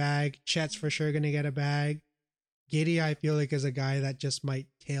get a bag, Chet's for sure gonna get a bag. Giddey, I feel like, is a guy that just might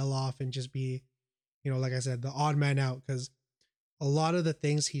tail off and just be, like I said, the odd man out, because a lot of the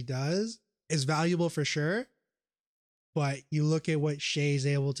things he does is valuable for sure. But you look at what Shea's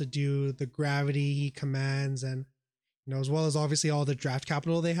able to do, the gravity he commands, and as well as obviously all the draft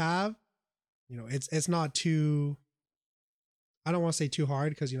capital they have, it's not too, I don't want to say too hard,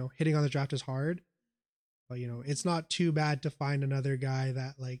 because hitting on the draft is hard, but it's not too bad to find another guy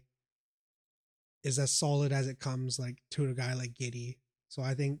that like is as solid as it comes, like to a guy like Giddey. So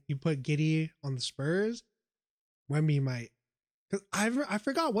I think you put Giddey on the Spurs, Wemby might. Cause I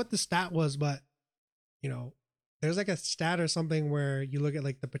forgot what the stat was, but there's like a stat or something where you look at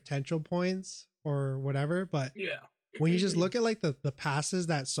like the potential points or whatever, but Yeah. when you just look at like the passes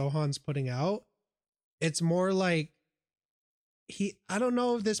that Sohan's putting out, it's more like I don't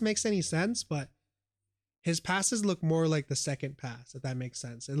know if this makes any sense, but his passes look more like the second pass, if that makes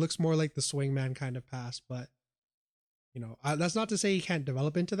sense. It looks more like the swingman kind of pass, but that's not to say he can't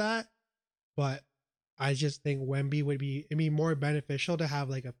develop into that, but I just think Wemby it'd be more beneficial to have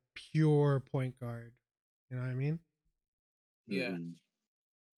like a pure point guard. You know what I mean? Yeah. Mhm.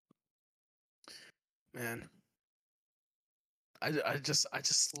 Man. I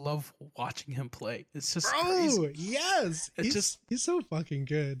just love watching him play. It's just Bro, crazy. yes. He's so fucking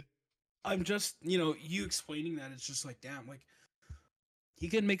good. I'm just, you explaining that, it's just like, damn, like he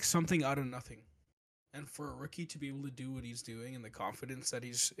can make something out of nothing. And for a rookie to be able to do what he's doing and the confidence that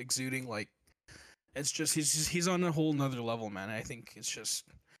he's exuding, like it's just he's on a whole nother level, man. I think it's just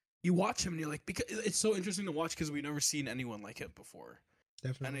you watch him and you're like, because it's so interesting to watch because we've never seen anyone like him before.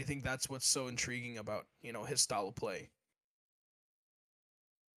 Definitely. And I think that's what's so intriguing about, his style of play.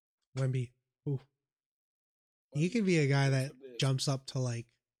 Wemby. Ooh. He could be a guy that jumps up to like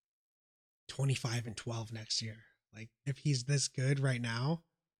 25 and 12 next year. Like if he's this good right now,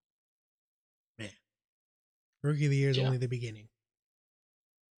 man, Rookie of the Year is only the beginning.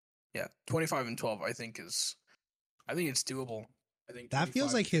 Yeah, 25 and 12 I think it's doable. I think that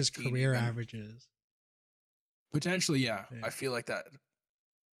feels like his career even. averages. Potentially, yeah. I feel like that.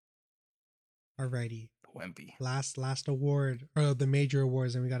 Alrighty. Wemby. Last award, or the major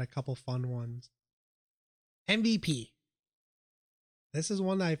awards, and we got a couple fun ones. MVP. This is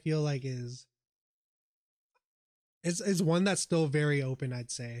one that I feel like is one that's still very open,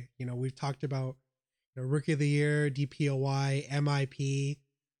 I'd say. We've talked about Rookie of the Year, DPOY, MIP.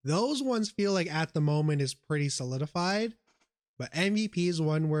 Those ones feel like at the moment is pretty solidified. But MVP is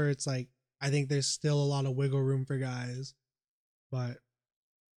one where it's like, I think there's still a lot of wiggle room for guys. But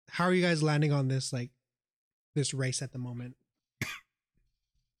how are you guys landing on this, like, this race at the moment?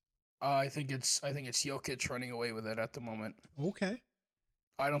 I think it's Jokic running away with it at the moment. Okay.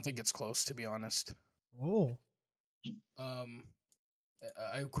 I don't think it's close, to be honest. Oh.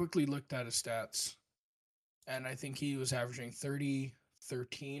 I quickly looked at his stats, and I think he was averaging 30,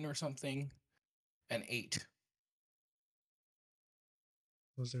 13 or something and 8.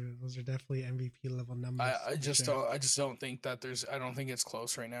 Those are definitely MVP level numbers. I for just sure. don't think that I don't think it's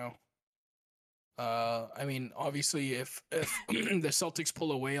close right now. I mean, obviously, if the Celtics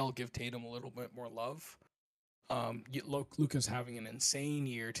pull away, I'll give Tatum a little bit more love. Luka's having an insane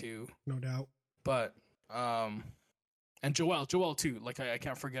year too, No doubt. but and Joel too. Like I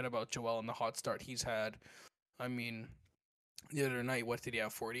can't forget about Joel and the hot start he's had. I mean, the other night, what did he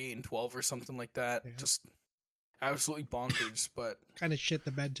have? 48 and 12 or something like that. Yeah. Just absolutely bonkers. But Kind of shit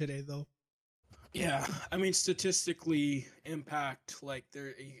the bed today though. Yeah, I mean, statistically, impact like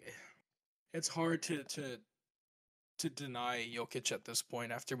there, it's hard to deny Jokic at this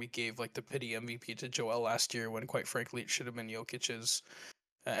point after we gave like the pity MVP to Joel last year when quite frankly it should have been Jokic's.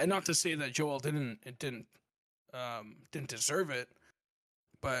 And not to say that Joel didn't deserve it,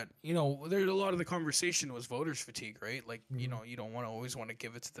 but you know, there's a lot of the conversation was voters fatigue, right? Like you Mhm. know, you don't always want to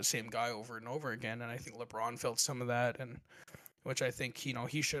give it to the same guy over and over again, and I think LeBron felt some of that, and which I think you know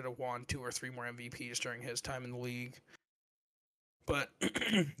he should have won 2 or 3 more MVPs during his time in the league. But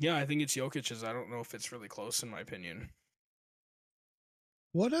yeah, I think it's Jokic's. I don't know if it's really close in my opinion.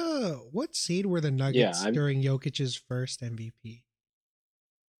 What seed were the Nuggets I'm- during Jokic's first MVP?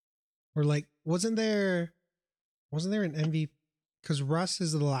 Or like wasn't there an MVP? Because Russ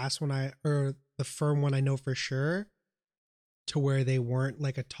is the last one or the firm one I know for sure, to where they weren't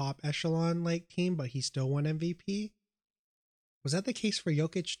like a top echelon like team, but he still won MVP. Was that the case for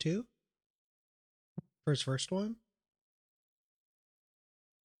Jokic too? For his first one?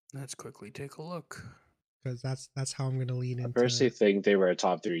 Let's quickly take a look. Because that's how I'm gonna lean I into. personally think they were a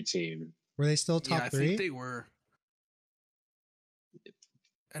top 3 team. Were they still top I three? think they were.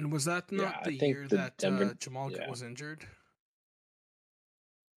 And was that Yeah, not I the think year the that Denver- Jamal yeah. was injured?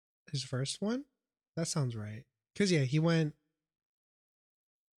 His first one? That sounds right. Because yeah, he went.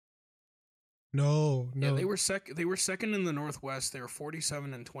 No. Yeah, they were second in the Northwest. They were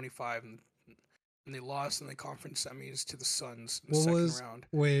 47 and 25, and they lost in the conference semis to the Suns in the second round.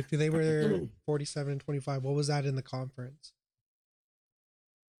 Wait, if they were 47 and 25, what was that in the conference?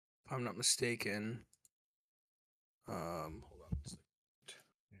 If I'm not mistaken. Hold on.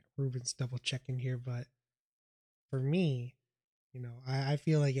 Ruben's double checking here, but for me, you know, I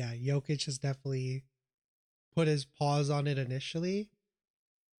feel like yeah, Jokic has definitely put his paws on it initially.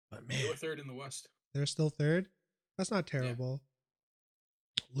 But They man, were third in the West. they're still third. That's not terrible.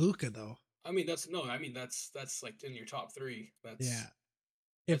 Luka though. I mean, that's like in your top 3. That's Yeah.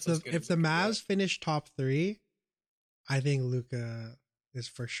 If that's as good the as it can Mavs get. finish top 3, I think Luka is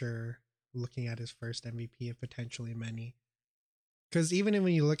for sure looking at his first MVP and potentially many. Because even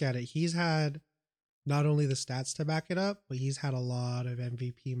when you look at it, he's had not only the stats to back it up, but he's had a lot of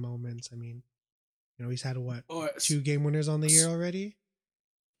MVP moments. I mean, you know, he's had what, Oh, 2 game winners on the year already?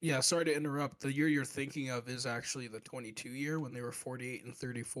 yeah, sorry to interrupt. The year you're thinking of is actually the 22 year when they were 48 and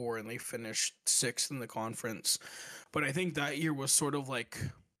 34 and they finished 6th in the conference. But I think that year was sort of like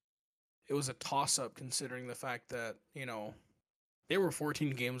it was a toss up considering the fact that, you know, they were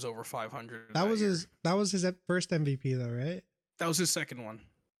 14 games over 500. That was year. his first MVP though, right? That was his second one.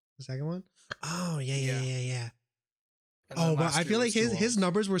 The second one? Oh, yeah. And Oh, then but last I year feel like was his Joel's.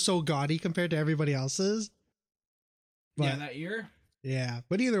 numbers were so gaudy compared to everybody else's. But Yeah, that year. yeah,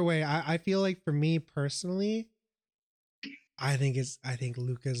 but either way, I feel like for me personally, I think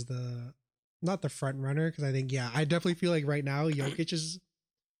Luka's not the front runner, because I think I definitely feel like right now Jokic is.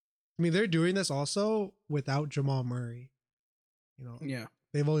 I mean, they're doing this also without Jamal Murray. You know, Yeah.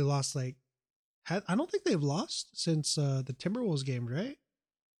 they've only lost I don't think they've lost since the Timberwolves game, right?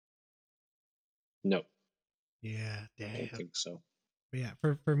 No, Yeah, I damn. don't think so. But yeah,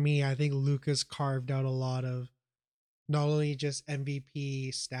 for me, I think Luka's carved out a lot of not only just MVP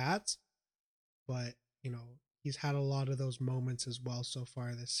stats, but you know, he's had a lot of those moments as well so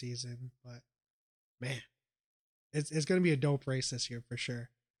far this season. But man, it's gonna be a dope race this year for sure.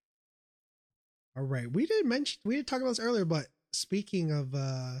 All right, we didn't talk about this earlier, but speaking of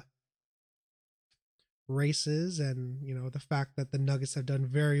races and you know the fact that the Nuggets have done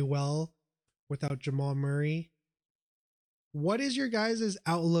very well without Jamal Murray, what is your guys'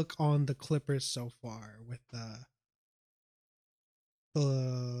 outlook on the Clippers so far with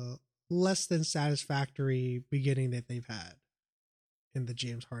the less than satisfactory beginning that they've had in the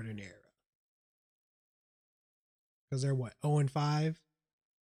James Harden era? Because they're what, 0-5?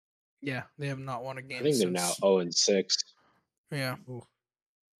 Yeah, they have not won a game I think they're since. now 0-6. Yeah. Ooh.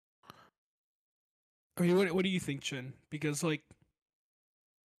 I mean, what do you think, Chin? Because like,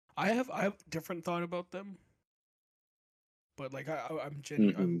 I have a different thought about them, but like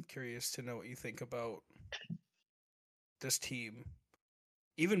I'm curious to know what you think about this team,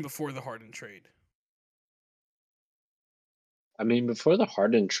 even before the Harden trade. I mean, before the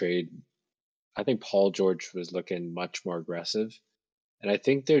Harden trade, I think Paul George was looking much more aggressive. And I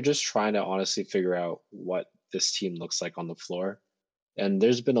think they're just trying to honestly figure out what this team looks like on the floor. And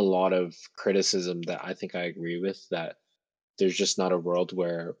there's been a lot of criticism that I think I agree with, that there's just not a world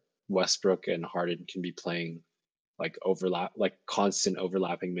where Westbrook and Harden can be playing like constant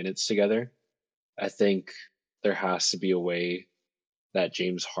overlapping minutes together. I think there has to be a way that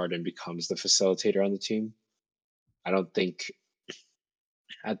James Harden becomes the facilitator on the team. I don't think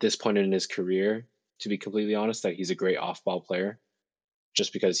at this point in his career, to be completely honest, that he's a great off ball player,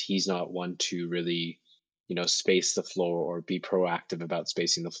 just because he's not one to really, space the floor or be proactive about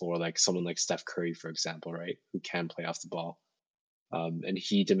spacing the floor like someone like Steph Curry, for example, right? Who can play off the ball. And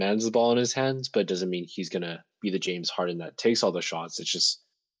he demands the ball in his hands, but it doesn't mean he's going to be the James Harden that takes all the shots. It's just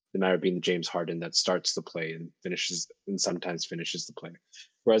the matter of being the James Harden that starts the play and finishes and sometimes finishes the play.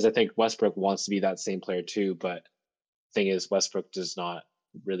 Whereas I think Westbrook wants to be that same player too, but thing is Westbrook does not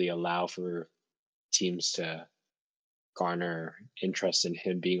really allow for teams to garner interest in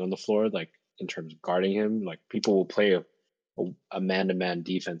him being on the floor, like in terms of guarding him. Like people will play a man-to-man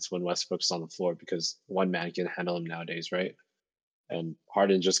defense when Westbrook's on the floor because one man can handle him nowadays, right? And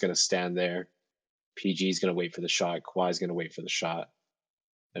Harden's just going to stand there. PG's going to wait for the shot. Kawhi's going to wait for the shot.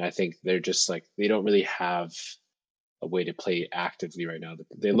 And I think they're just like, they don't really have a way to play actively right now.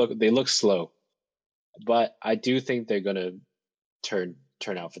 They look slow, but I do think they're going to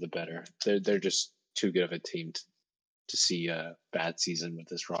turn out for the better. They're just too good of a team to see a bad season with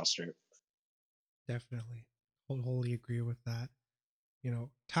this roster. Definitely. Wholly agree with that.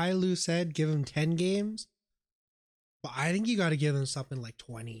 Ty Lue said give him 10 games, but I think you got to give him something like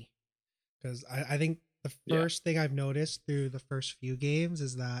 20. Because I think the first thing I've noticed through the first few games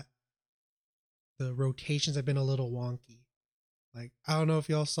is that the rotations have been a little wonky. Like, I don't know if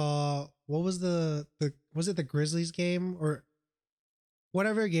y'all saw, what was was it the Grizzlies game or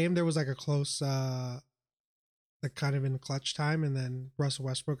whatever game? There was like a close, like kind of in clutch time, and then Russell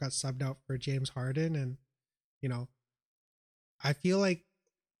Westbrook got subbed out for James Harden. And, I feel like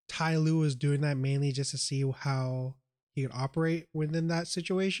Ty Lue was doing that mainly just to see how he could operate within that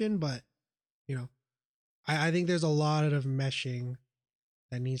situation. But, I think there's a lot of meshing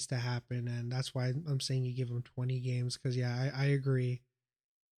that needs to happen. And that's why I'm saying you give him 20 games. Because, I agree.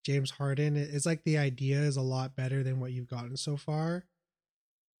 James Harden, it's like the idea is a lot better than what you've gotten so far.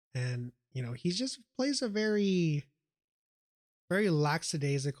 And, he just plays a very, very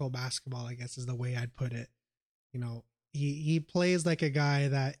lackadaisical basketball, I guess is the way I'd put it. He plays like a guy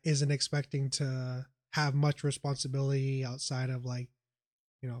that isn't expecting to have much responsibility outside of like,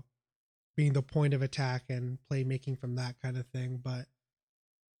 being the point of attack and playmaking from that kind of thing. But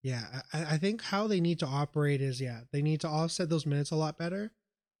I think how they need to operate is, they need to offset those minutes a lot better,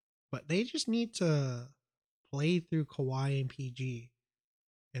 but they just need to play through Kawhi and PG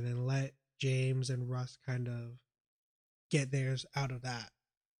and then let James and Russ kind of get theirs out of that.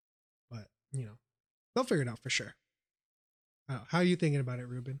 But, they'll figure it out for sure. How are you thinking about it,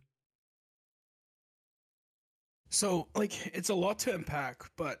 Ruben? So, it's a lot to unpack,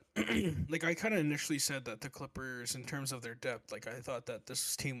 but, I kind of initially said that the Clippers, in terms of their depth, I thought that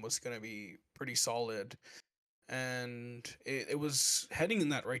this team was going to be pretty solid, and it was heading in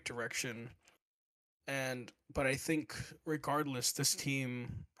that right direction. But I think, regardless, this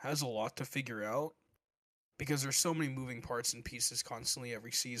team has a lot to figure out, because there's so many moving parts and pieces constantly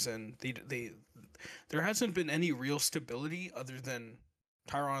every season. There hasn't been any real stability other than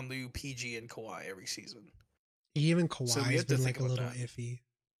Tyronn Lue, PG, and Kawhi every season. Even Kawhi has been like a little iffy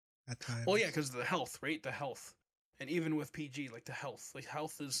at times. Well, yeah, because of the health, right? The health, and even with PG, the health,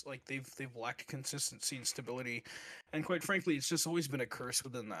 is they've lacked consistency and stability, and quite frankly, it's just always been a curse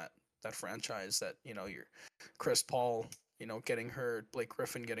within that franchise that your Chris Paul, getting hurt, Blake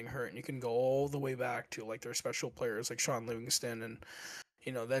Griffin getting hurt, and you can go all the way back to their special players like Sean Livingston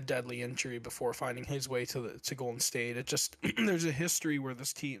and that deadly injury before finding his way to Golden State. It just there's a history where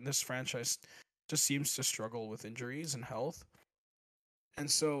this franchise just seems to struggle with injuries and health. And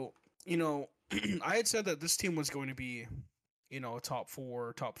so, I had said that this team was going to be, a top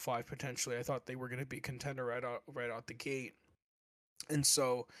 4, top 5 potentially. I thought they were going to be a contender right out the gate. And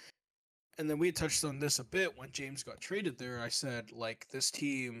so, and then we had touched on this a bit when James got traded there. I said, this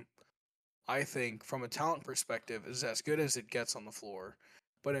team, I think, from a talent perspective, is as good as it gets on the floor.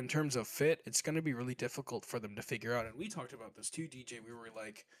 But in terms of fit, it's going to be really difficult for them to figure out. And we talked about this too, DJ. We were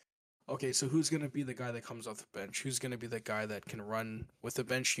like, okay, so who's going to be the guy that comes off the bench? Who's going to be the guy that can run with the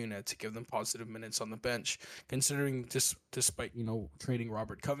bench unit to give them positive minutes on the bench? Considering despite, trading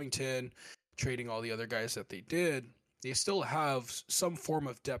Robert Covington, trading all the other guys that they did, they still have some form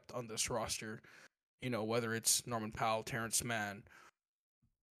of depth on this roster. whether it's Norman Powell, Terrence Mann,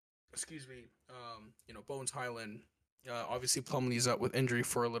 Bones Highland. Obviously, Plumlee's out with injury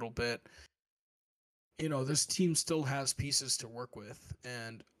for a little bit. This team still has pieces to work with,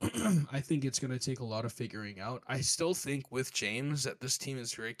 and I think it's going to take a lot of figuring out. I still think with James that this team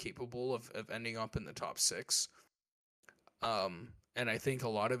is very capable of ending up in the top 6. And I think a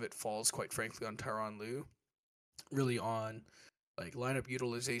lot of it falls, quite frankly, on Tyronn Lue, really on like lineup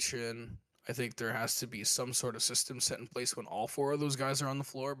utilization. I think there has to be some sort of system set in place when all 4 of those guys are on the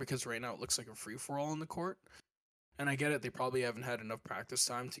floor, because right now it looks like a free-for-all on the court. And I get it, they probably haven't had enough practice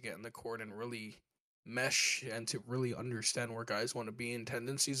time to get in the court and really mesh and to really understand where guys want to be in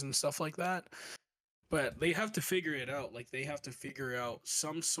tendencies and stuff like that. But they have to figure it out. Like, they have to figure out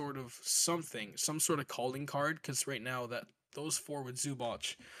some sort of calling card, because right now that those 4 with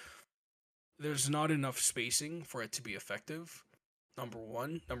Zubac, there's not enough spacing for it to be effective. Number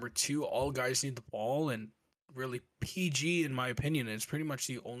 1. Number 2, all guys need the ball, and really PG, in my opinion, is pretty much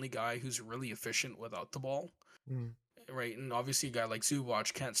the only guy who's really efficient without the ball. Mm. Right, and obviously a guy like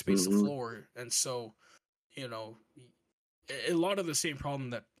Zubac can't space the floor, and so, a lot of the same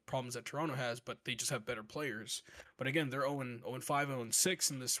problems that Toronto has, but they just have better players. But again, they're 0-5,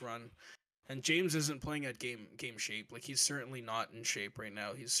 0-6 in this run, and James isn't playing at game shape. Like, he's certainly not in shape right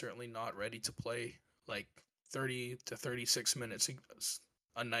now. He's certainly not ready to play like 30 to 36 minutes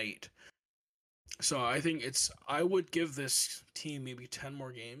a night. So I would give this team maybe 10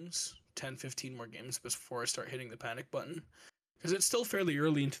 more games, 10, 15 more games before I start hitting the panic button. Because it's still fairly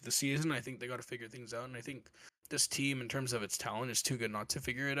early into the season. I think they got to figure things out. And I think this team, in terms of its talent, is too good not to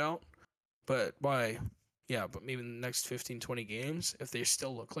figure it out. But maybe in the next 15, 20 games, if they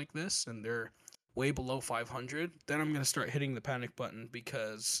still look like this and they're way below 500, then I'm going to start hitting the panic button,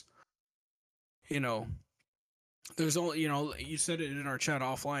 because, there's only, you said it in our chat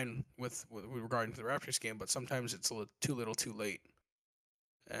offline with regarding to the Raptors game, but sometimes it's too little too late.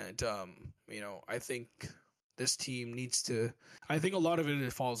 And, I think this team needs to, I think a lot of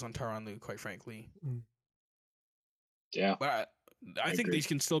it falls on Tyronn Lue, quite frankly. Yeah. But I think agree. these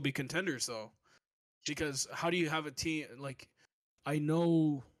can still be contenders, though. Because how do you have a team, like, I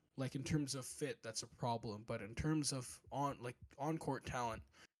know, like, in terms of fit, that's a problem, but in terms of on-court talent,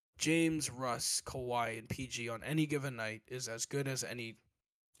 James, Russ, Kawhi, and PG on any given night is as good as any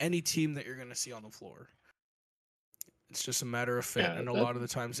team that you're going to see on the floor. It's just a matter of fit, and a lot of the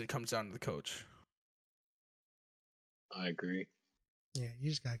times it comes down to the coach. I agree. Yeah, you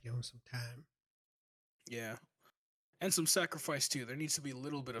just gotta give him some time. Yeah. And some sacrifice, too. There needs to be a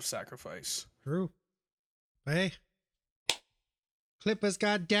little bit of sacrifice. True. But hey, Clippers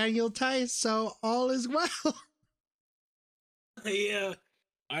got Daniel Tice, so all is well. Yeah.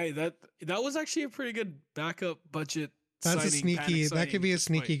 That was actually a pretty good backup budget. That could be a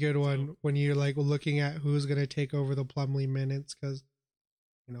sneaky good one when you're like looking at who's gonna take over the Plumlee minutes, because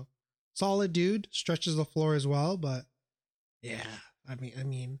solid dude, stretches the floor as well. But yeah, I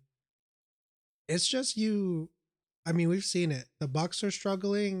mean, it's just we've seen it. The Bucks are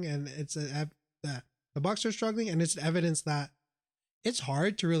struggling, and it's evidence that it's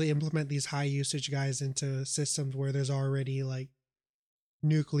hard to really implement these high usage guys into systems where there's already like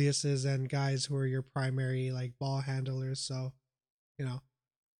nucleuses and guys who are your primary like ball handlers. So,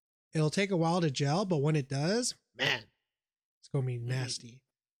 it'll take a while to gel, but when it does, man, it's gonna be nasty.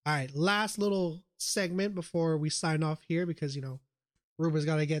 All right, last little segment before we sign off here, because Ruben's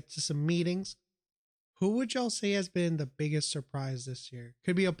got to get to some meetings. Who would y'all say has been the biggest surprise this year?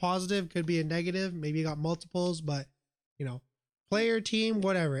 Could be a positive, could be a negative. Maybe you got multiples, but player, team,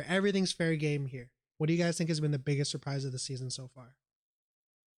 whatever. Everything's fair game here. What do you guys think has been the biggest surprise of the season so far?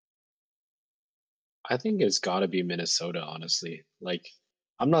 I think it's got to be Minnesota, honestly. Like,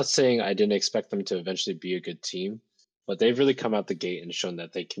 I'm not saying I didn't expect them to eventually be a good team, but they've really come out the gate and shown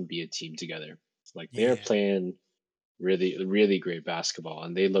that they can be a team together. Like, they're playing really, really great basketball,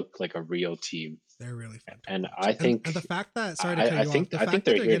 and they look like a real team. They're really fun. And I think, and the fact that, sorry to cut you off, the fact that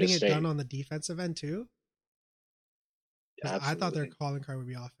they're getting it done on the defensive end too. I thought their calling card would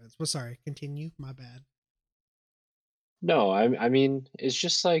be offense. Well, sorry, continue. My bad. No, I mean, it's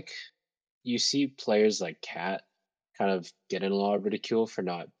just like you see players like Cat kind of getting a lot of ridicule for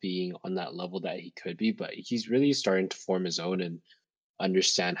not being on that level that he could be, but he's really starting to form his own and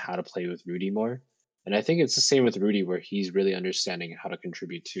understand how to play with Rudy more. And I think it's the same with Rudy, where he's really understanding how to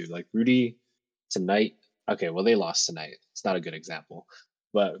contribute too. Like Rudy tonight, okay, well, they lost tonight. It's not a good example.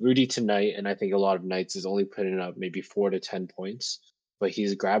 But Rudy tonight, and I think a lot of nights, is only putting up maybe 4 to 10 points, but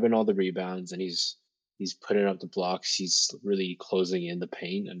he's grabbing all the rebounds and he's putting up the blocks. He's really closing in the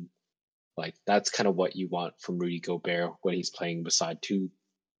paint, and like that's kind of what you want from Rudy Gobert when he's playing beside two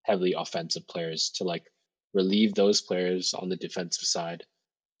heavily offensive players to like relieve those players on the defensive side,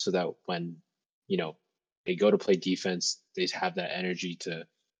 so that when you know they go to play defense, they have that energy to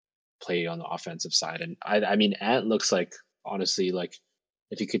play on the offensive side. And I mean, Ant looks like honestly like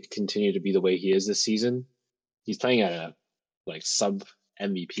if he could continue to be the way he is this season, he's playing at a like sub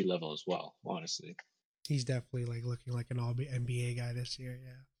MVP level as well. Honestly, He's definitely like looking like an all NBA guy this year.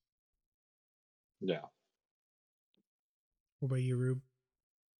 Yeah. yeah. What about you, Rube?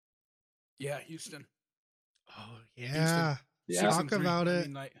 Yeah, Houston. Oh yeah. Yeah. Talk about it.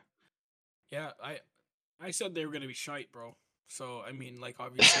 I said they were gonna be shite, bro. So I mean, like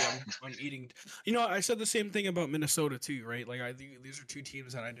obviously I'm eating. You know, I said the same thing about Minnesota too, right? Like I think these are two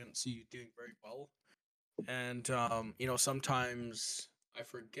teams that I didn't see doing very well, and you know, sometimes I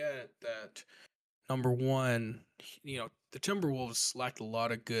forget that number one, you know, the Timberwolves lacked a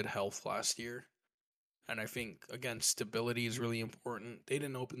lot of good health last year. And I think again, stability is really important. They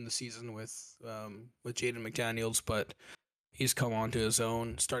didn't open the season with Jaden McDaniels, but he's come onto his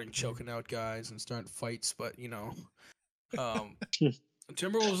own, starting choking out guys and starting fights. But you know, the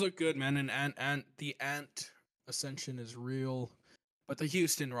Timberwolves look good, man, and the Ant ascension is real. But the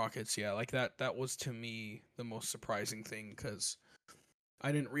Houston Rockets, yeah, like that was to me the most surprising thing because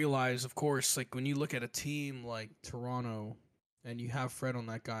I didn't realize, of course, like when you look at a team like Toronto and you have Fred on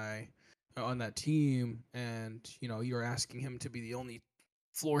that team, and you know you're asking him to be the only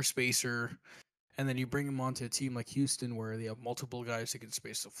floor spacer, and then you bring him onto a team like Houston where they have multiple guys that can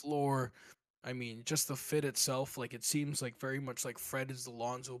space the floor. I mean, just the fit itself, like it seems like very much like Fred is the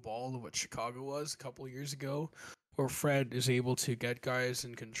Lonzo Ball of what Chicago was a couple of years ago, where Fred is able to get guys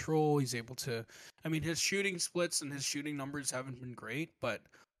in control. He's able to, I mean, his shooting splits and his shooting numbers haven't been great, but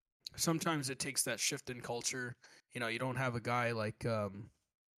sometimes it takes that shift in culture. You know, you don't have a guy like,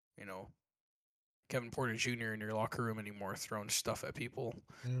 you know, Kevin Porter Jr. in your locker room anymore throwing stuff at people.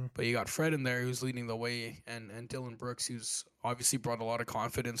 Yeah. But you got Fred in there who's leading the way, and Dylan Brooks who's obviously brought a lot of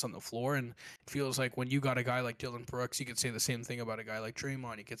confidence on the floor. And it feels like when you got a guy like Dylan Brooks, you could say the same thing about a guy like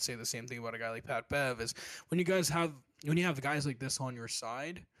Draymond. You could say the same thing about a guy like Pat Bev. Is when you have guys like this on your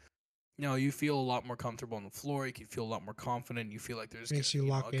side, you know, you feel a lot more comfortable on the floor. You can feel a lot more confident. You feel like there's Makes you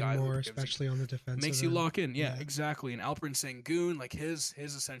lock in more, especially on the defensive. Makes you end. lock in, yeah, exactly. And Alperen Sengun, like his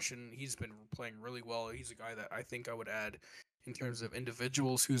ascension, he's been playing really well. He's a guy that I think I would add in terms of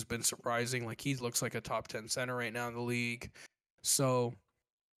individuals who's been surprising. Like he looks like a top 10 center right now in the league. So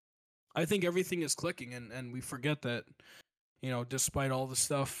I think everything is clicking, and we forget that, you know, despite all the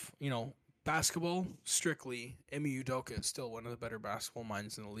stuff, you know, basketball, strictly, Emi Udoka is still one of the better basketball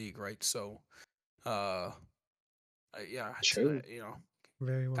minds in the league, right? So, yeah, True. You know,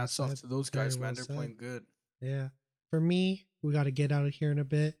 Very well hats said. off to those guys, Very man. well They're said. playing good. Yeah. For me, we got to get out of here in a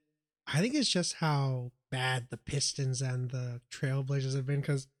bit. I think it's just how bad the Pistons and the Trailblazers have been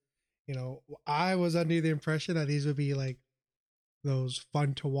because, you know, I was under the impression that these would be like those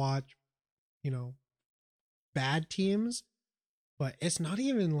fun to watch, you know, bad teams, but it's not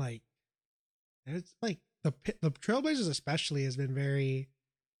even like, it's like the Trailblazers especially has been very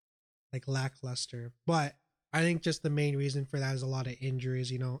like lackluster. But I think just the main reason for that is a lot of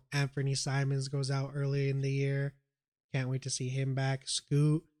injuries. You know, Anthony Simons goes out early in the year. Can't wait to see him back.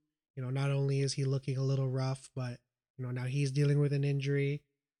 Scoot, you know, not only is he looking a little rough, but you know now he's dealing with an injury.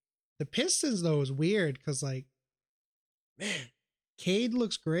 The Pistons though is weird because like, man, Cade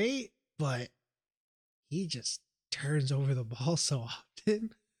looks great, but he just turns over the ball so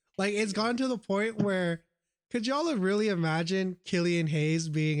often. Like it's gone to the point where could y'all have really imagined Killian Hayes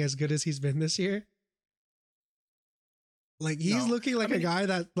being as good as he's been this year? Like he's No. looking like I mean, a guy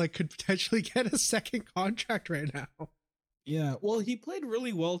that like could potentially get a second contract right now. Yeah, well, he played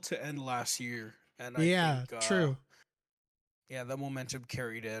really well to end last year, and I Yeah, think, true. Yeah, the momentum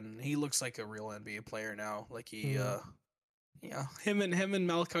carried in. He looks like a real NBA player now. Like he, Mhm. yeah, him and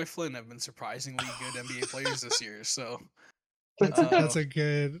Malachi Flynn have been surprisingly good NBA players this year. So That's Uh, a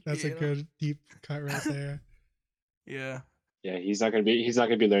good you know. good deep cut right there. yeah, Yeah, he's not gonna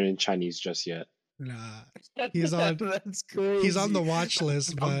be learning Chinese just yet. Nah, he's on That's crazy. he's on the watch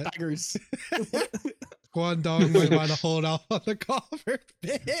list, Dog but daggers. Guangdong might want to hold off on the call for a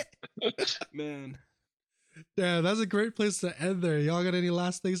bit. Man, Yeah, that's a great place to end there. Y'all got any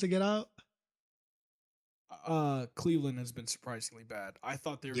last things to get out? Cleveland has been surprisingly bad. I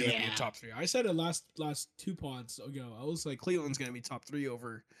thought they were going to be Yeah. a top 3. I said it last 2 pods ago. I was like, Cleveland's going to be top 3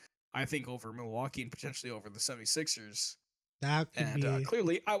 over, I think, over Milwaukee and potentially over the 76ers. That could And be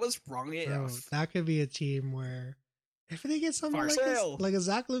clearly, I was wrong bro, AF. that could be a team where if they get someone Fire like sale. like a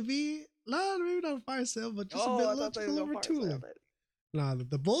Zach LaVine, no, maybe not a fire sale, but just a Oh, bit little over two. Nah,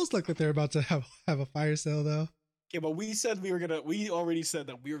 the Bulls look like they're about to have a fire sale though. Okay, but we said we already said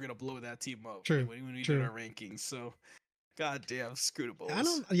that we were gonna blow that team up True, when we true. did our rankings. So, goddamn, screw the Bulls. I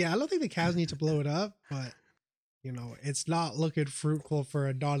don't think the Cavs need to blow it up, but you know, it's not looking fruitful for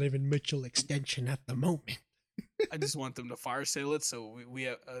a Donovan Mitchell extension at the moment. I just want them to fire sale it, so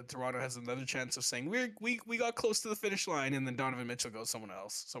Toronto has another chance of saying we got close to the finish line, and then Donovan Mitchell goes somewhere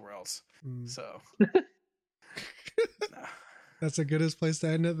else. Mm. So nah. That's the goodest place to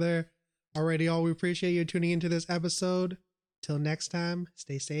end it there. Alrighty, y'all, we appreciate you tuning into this episode. Till next time,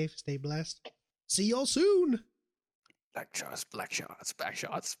 stay safe, stay blessed. See y'all soon. Black shots, back shots,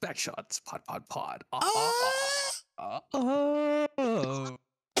 pod. Ah! Oh.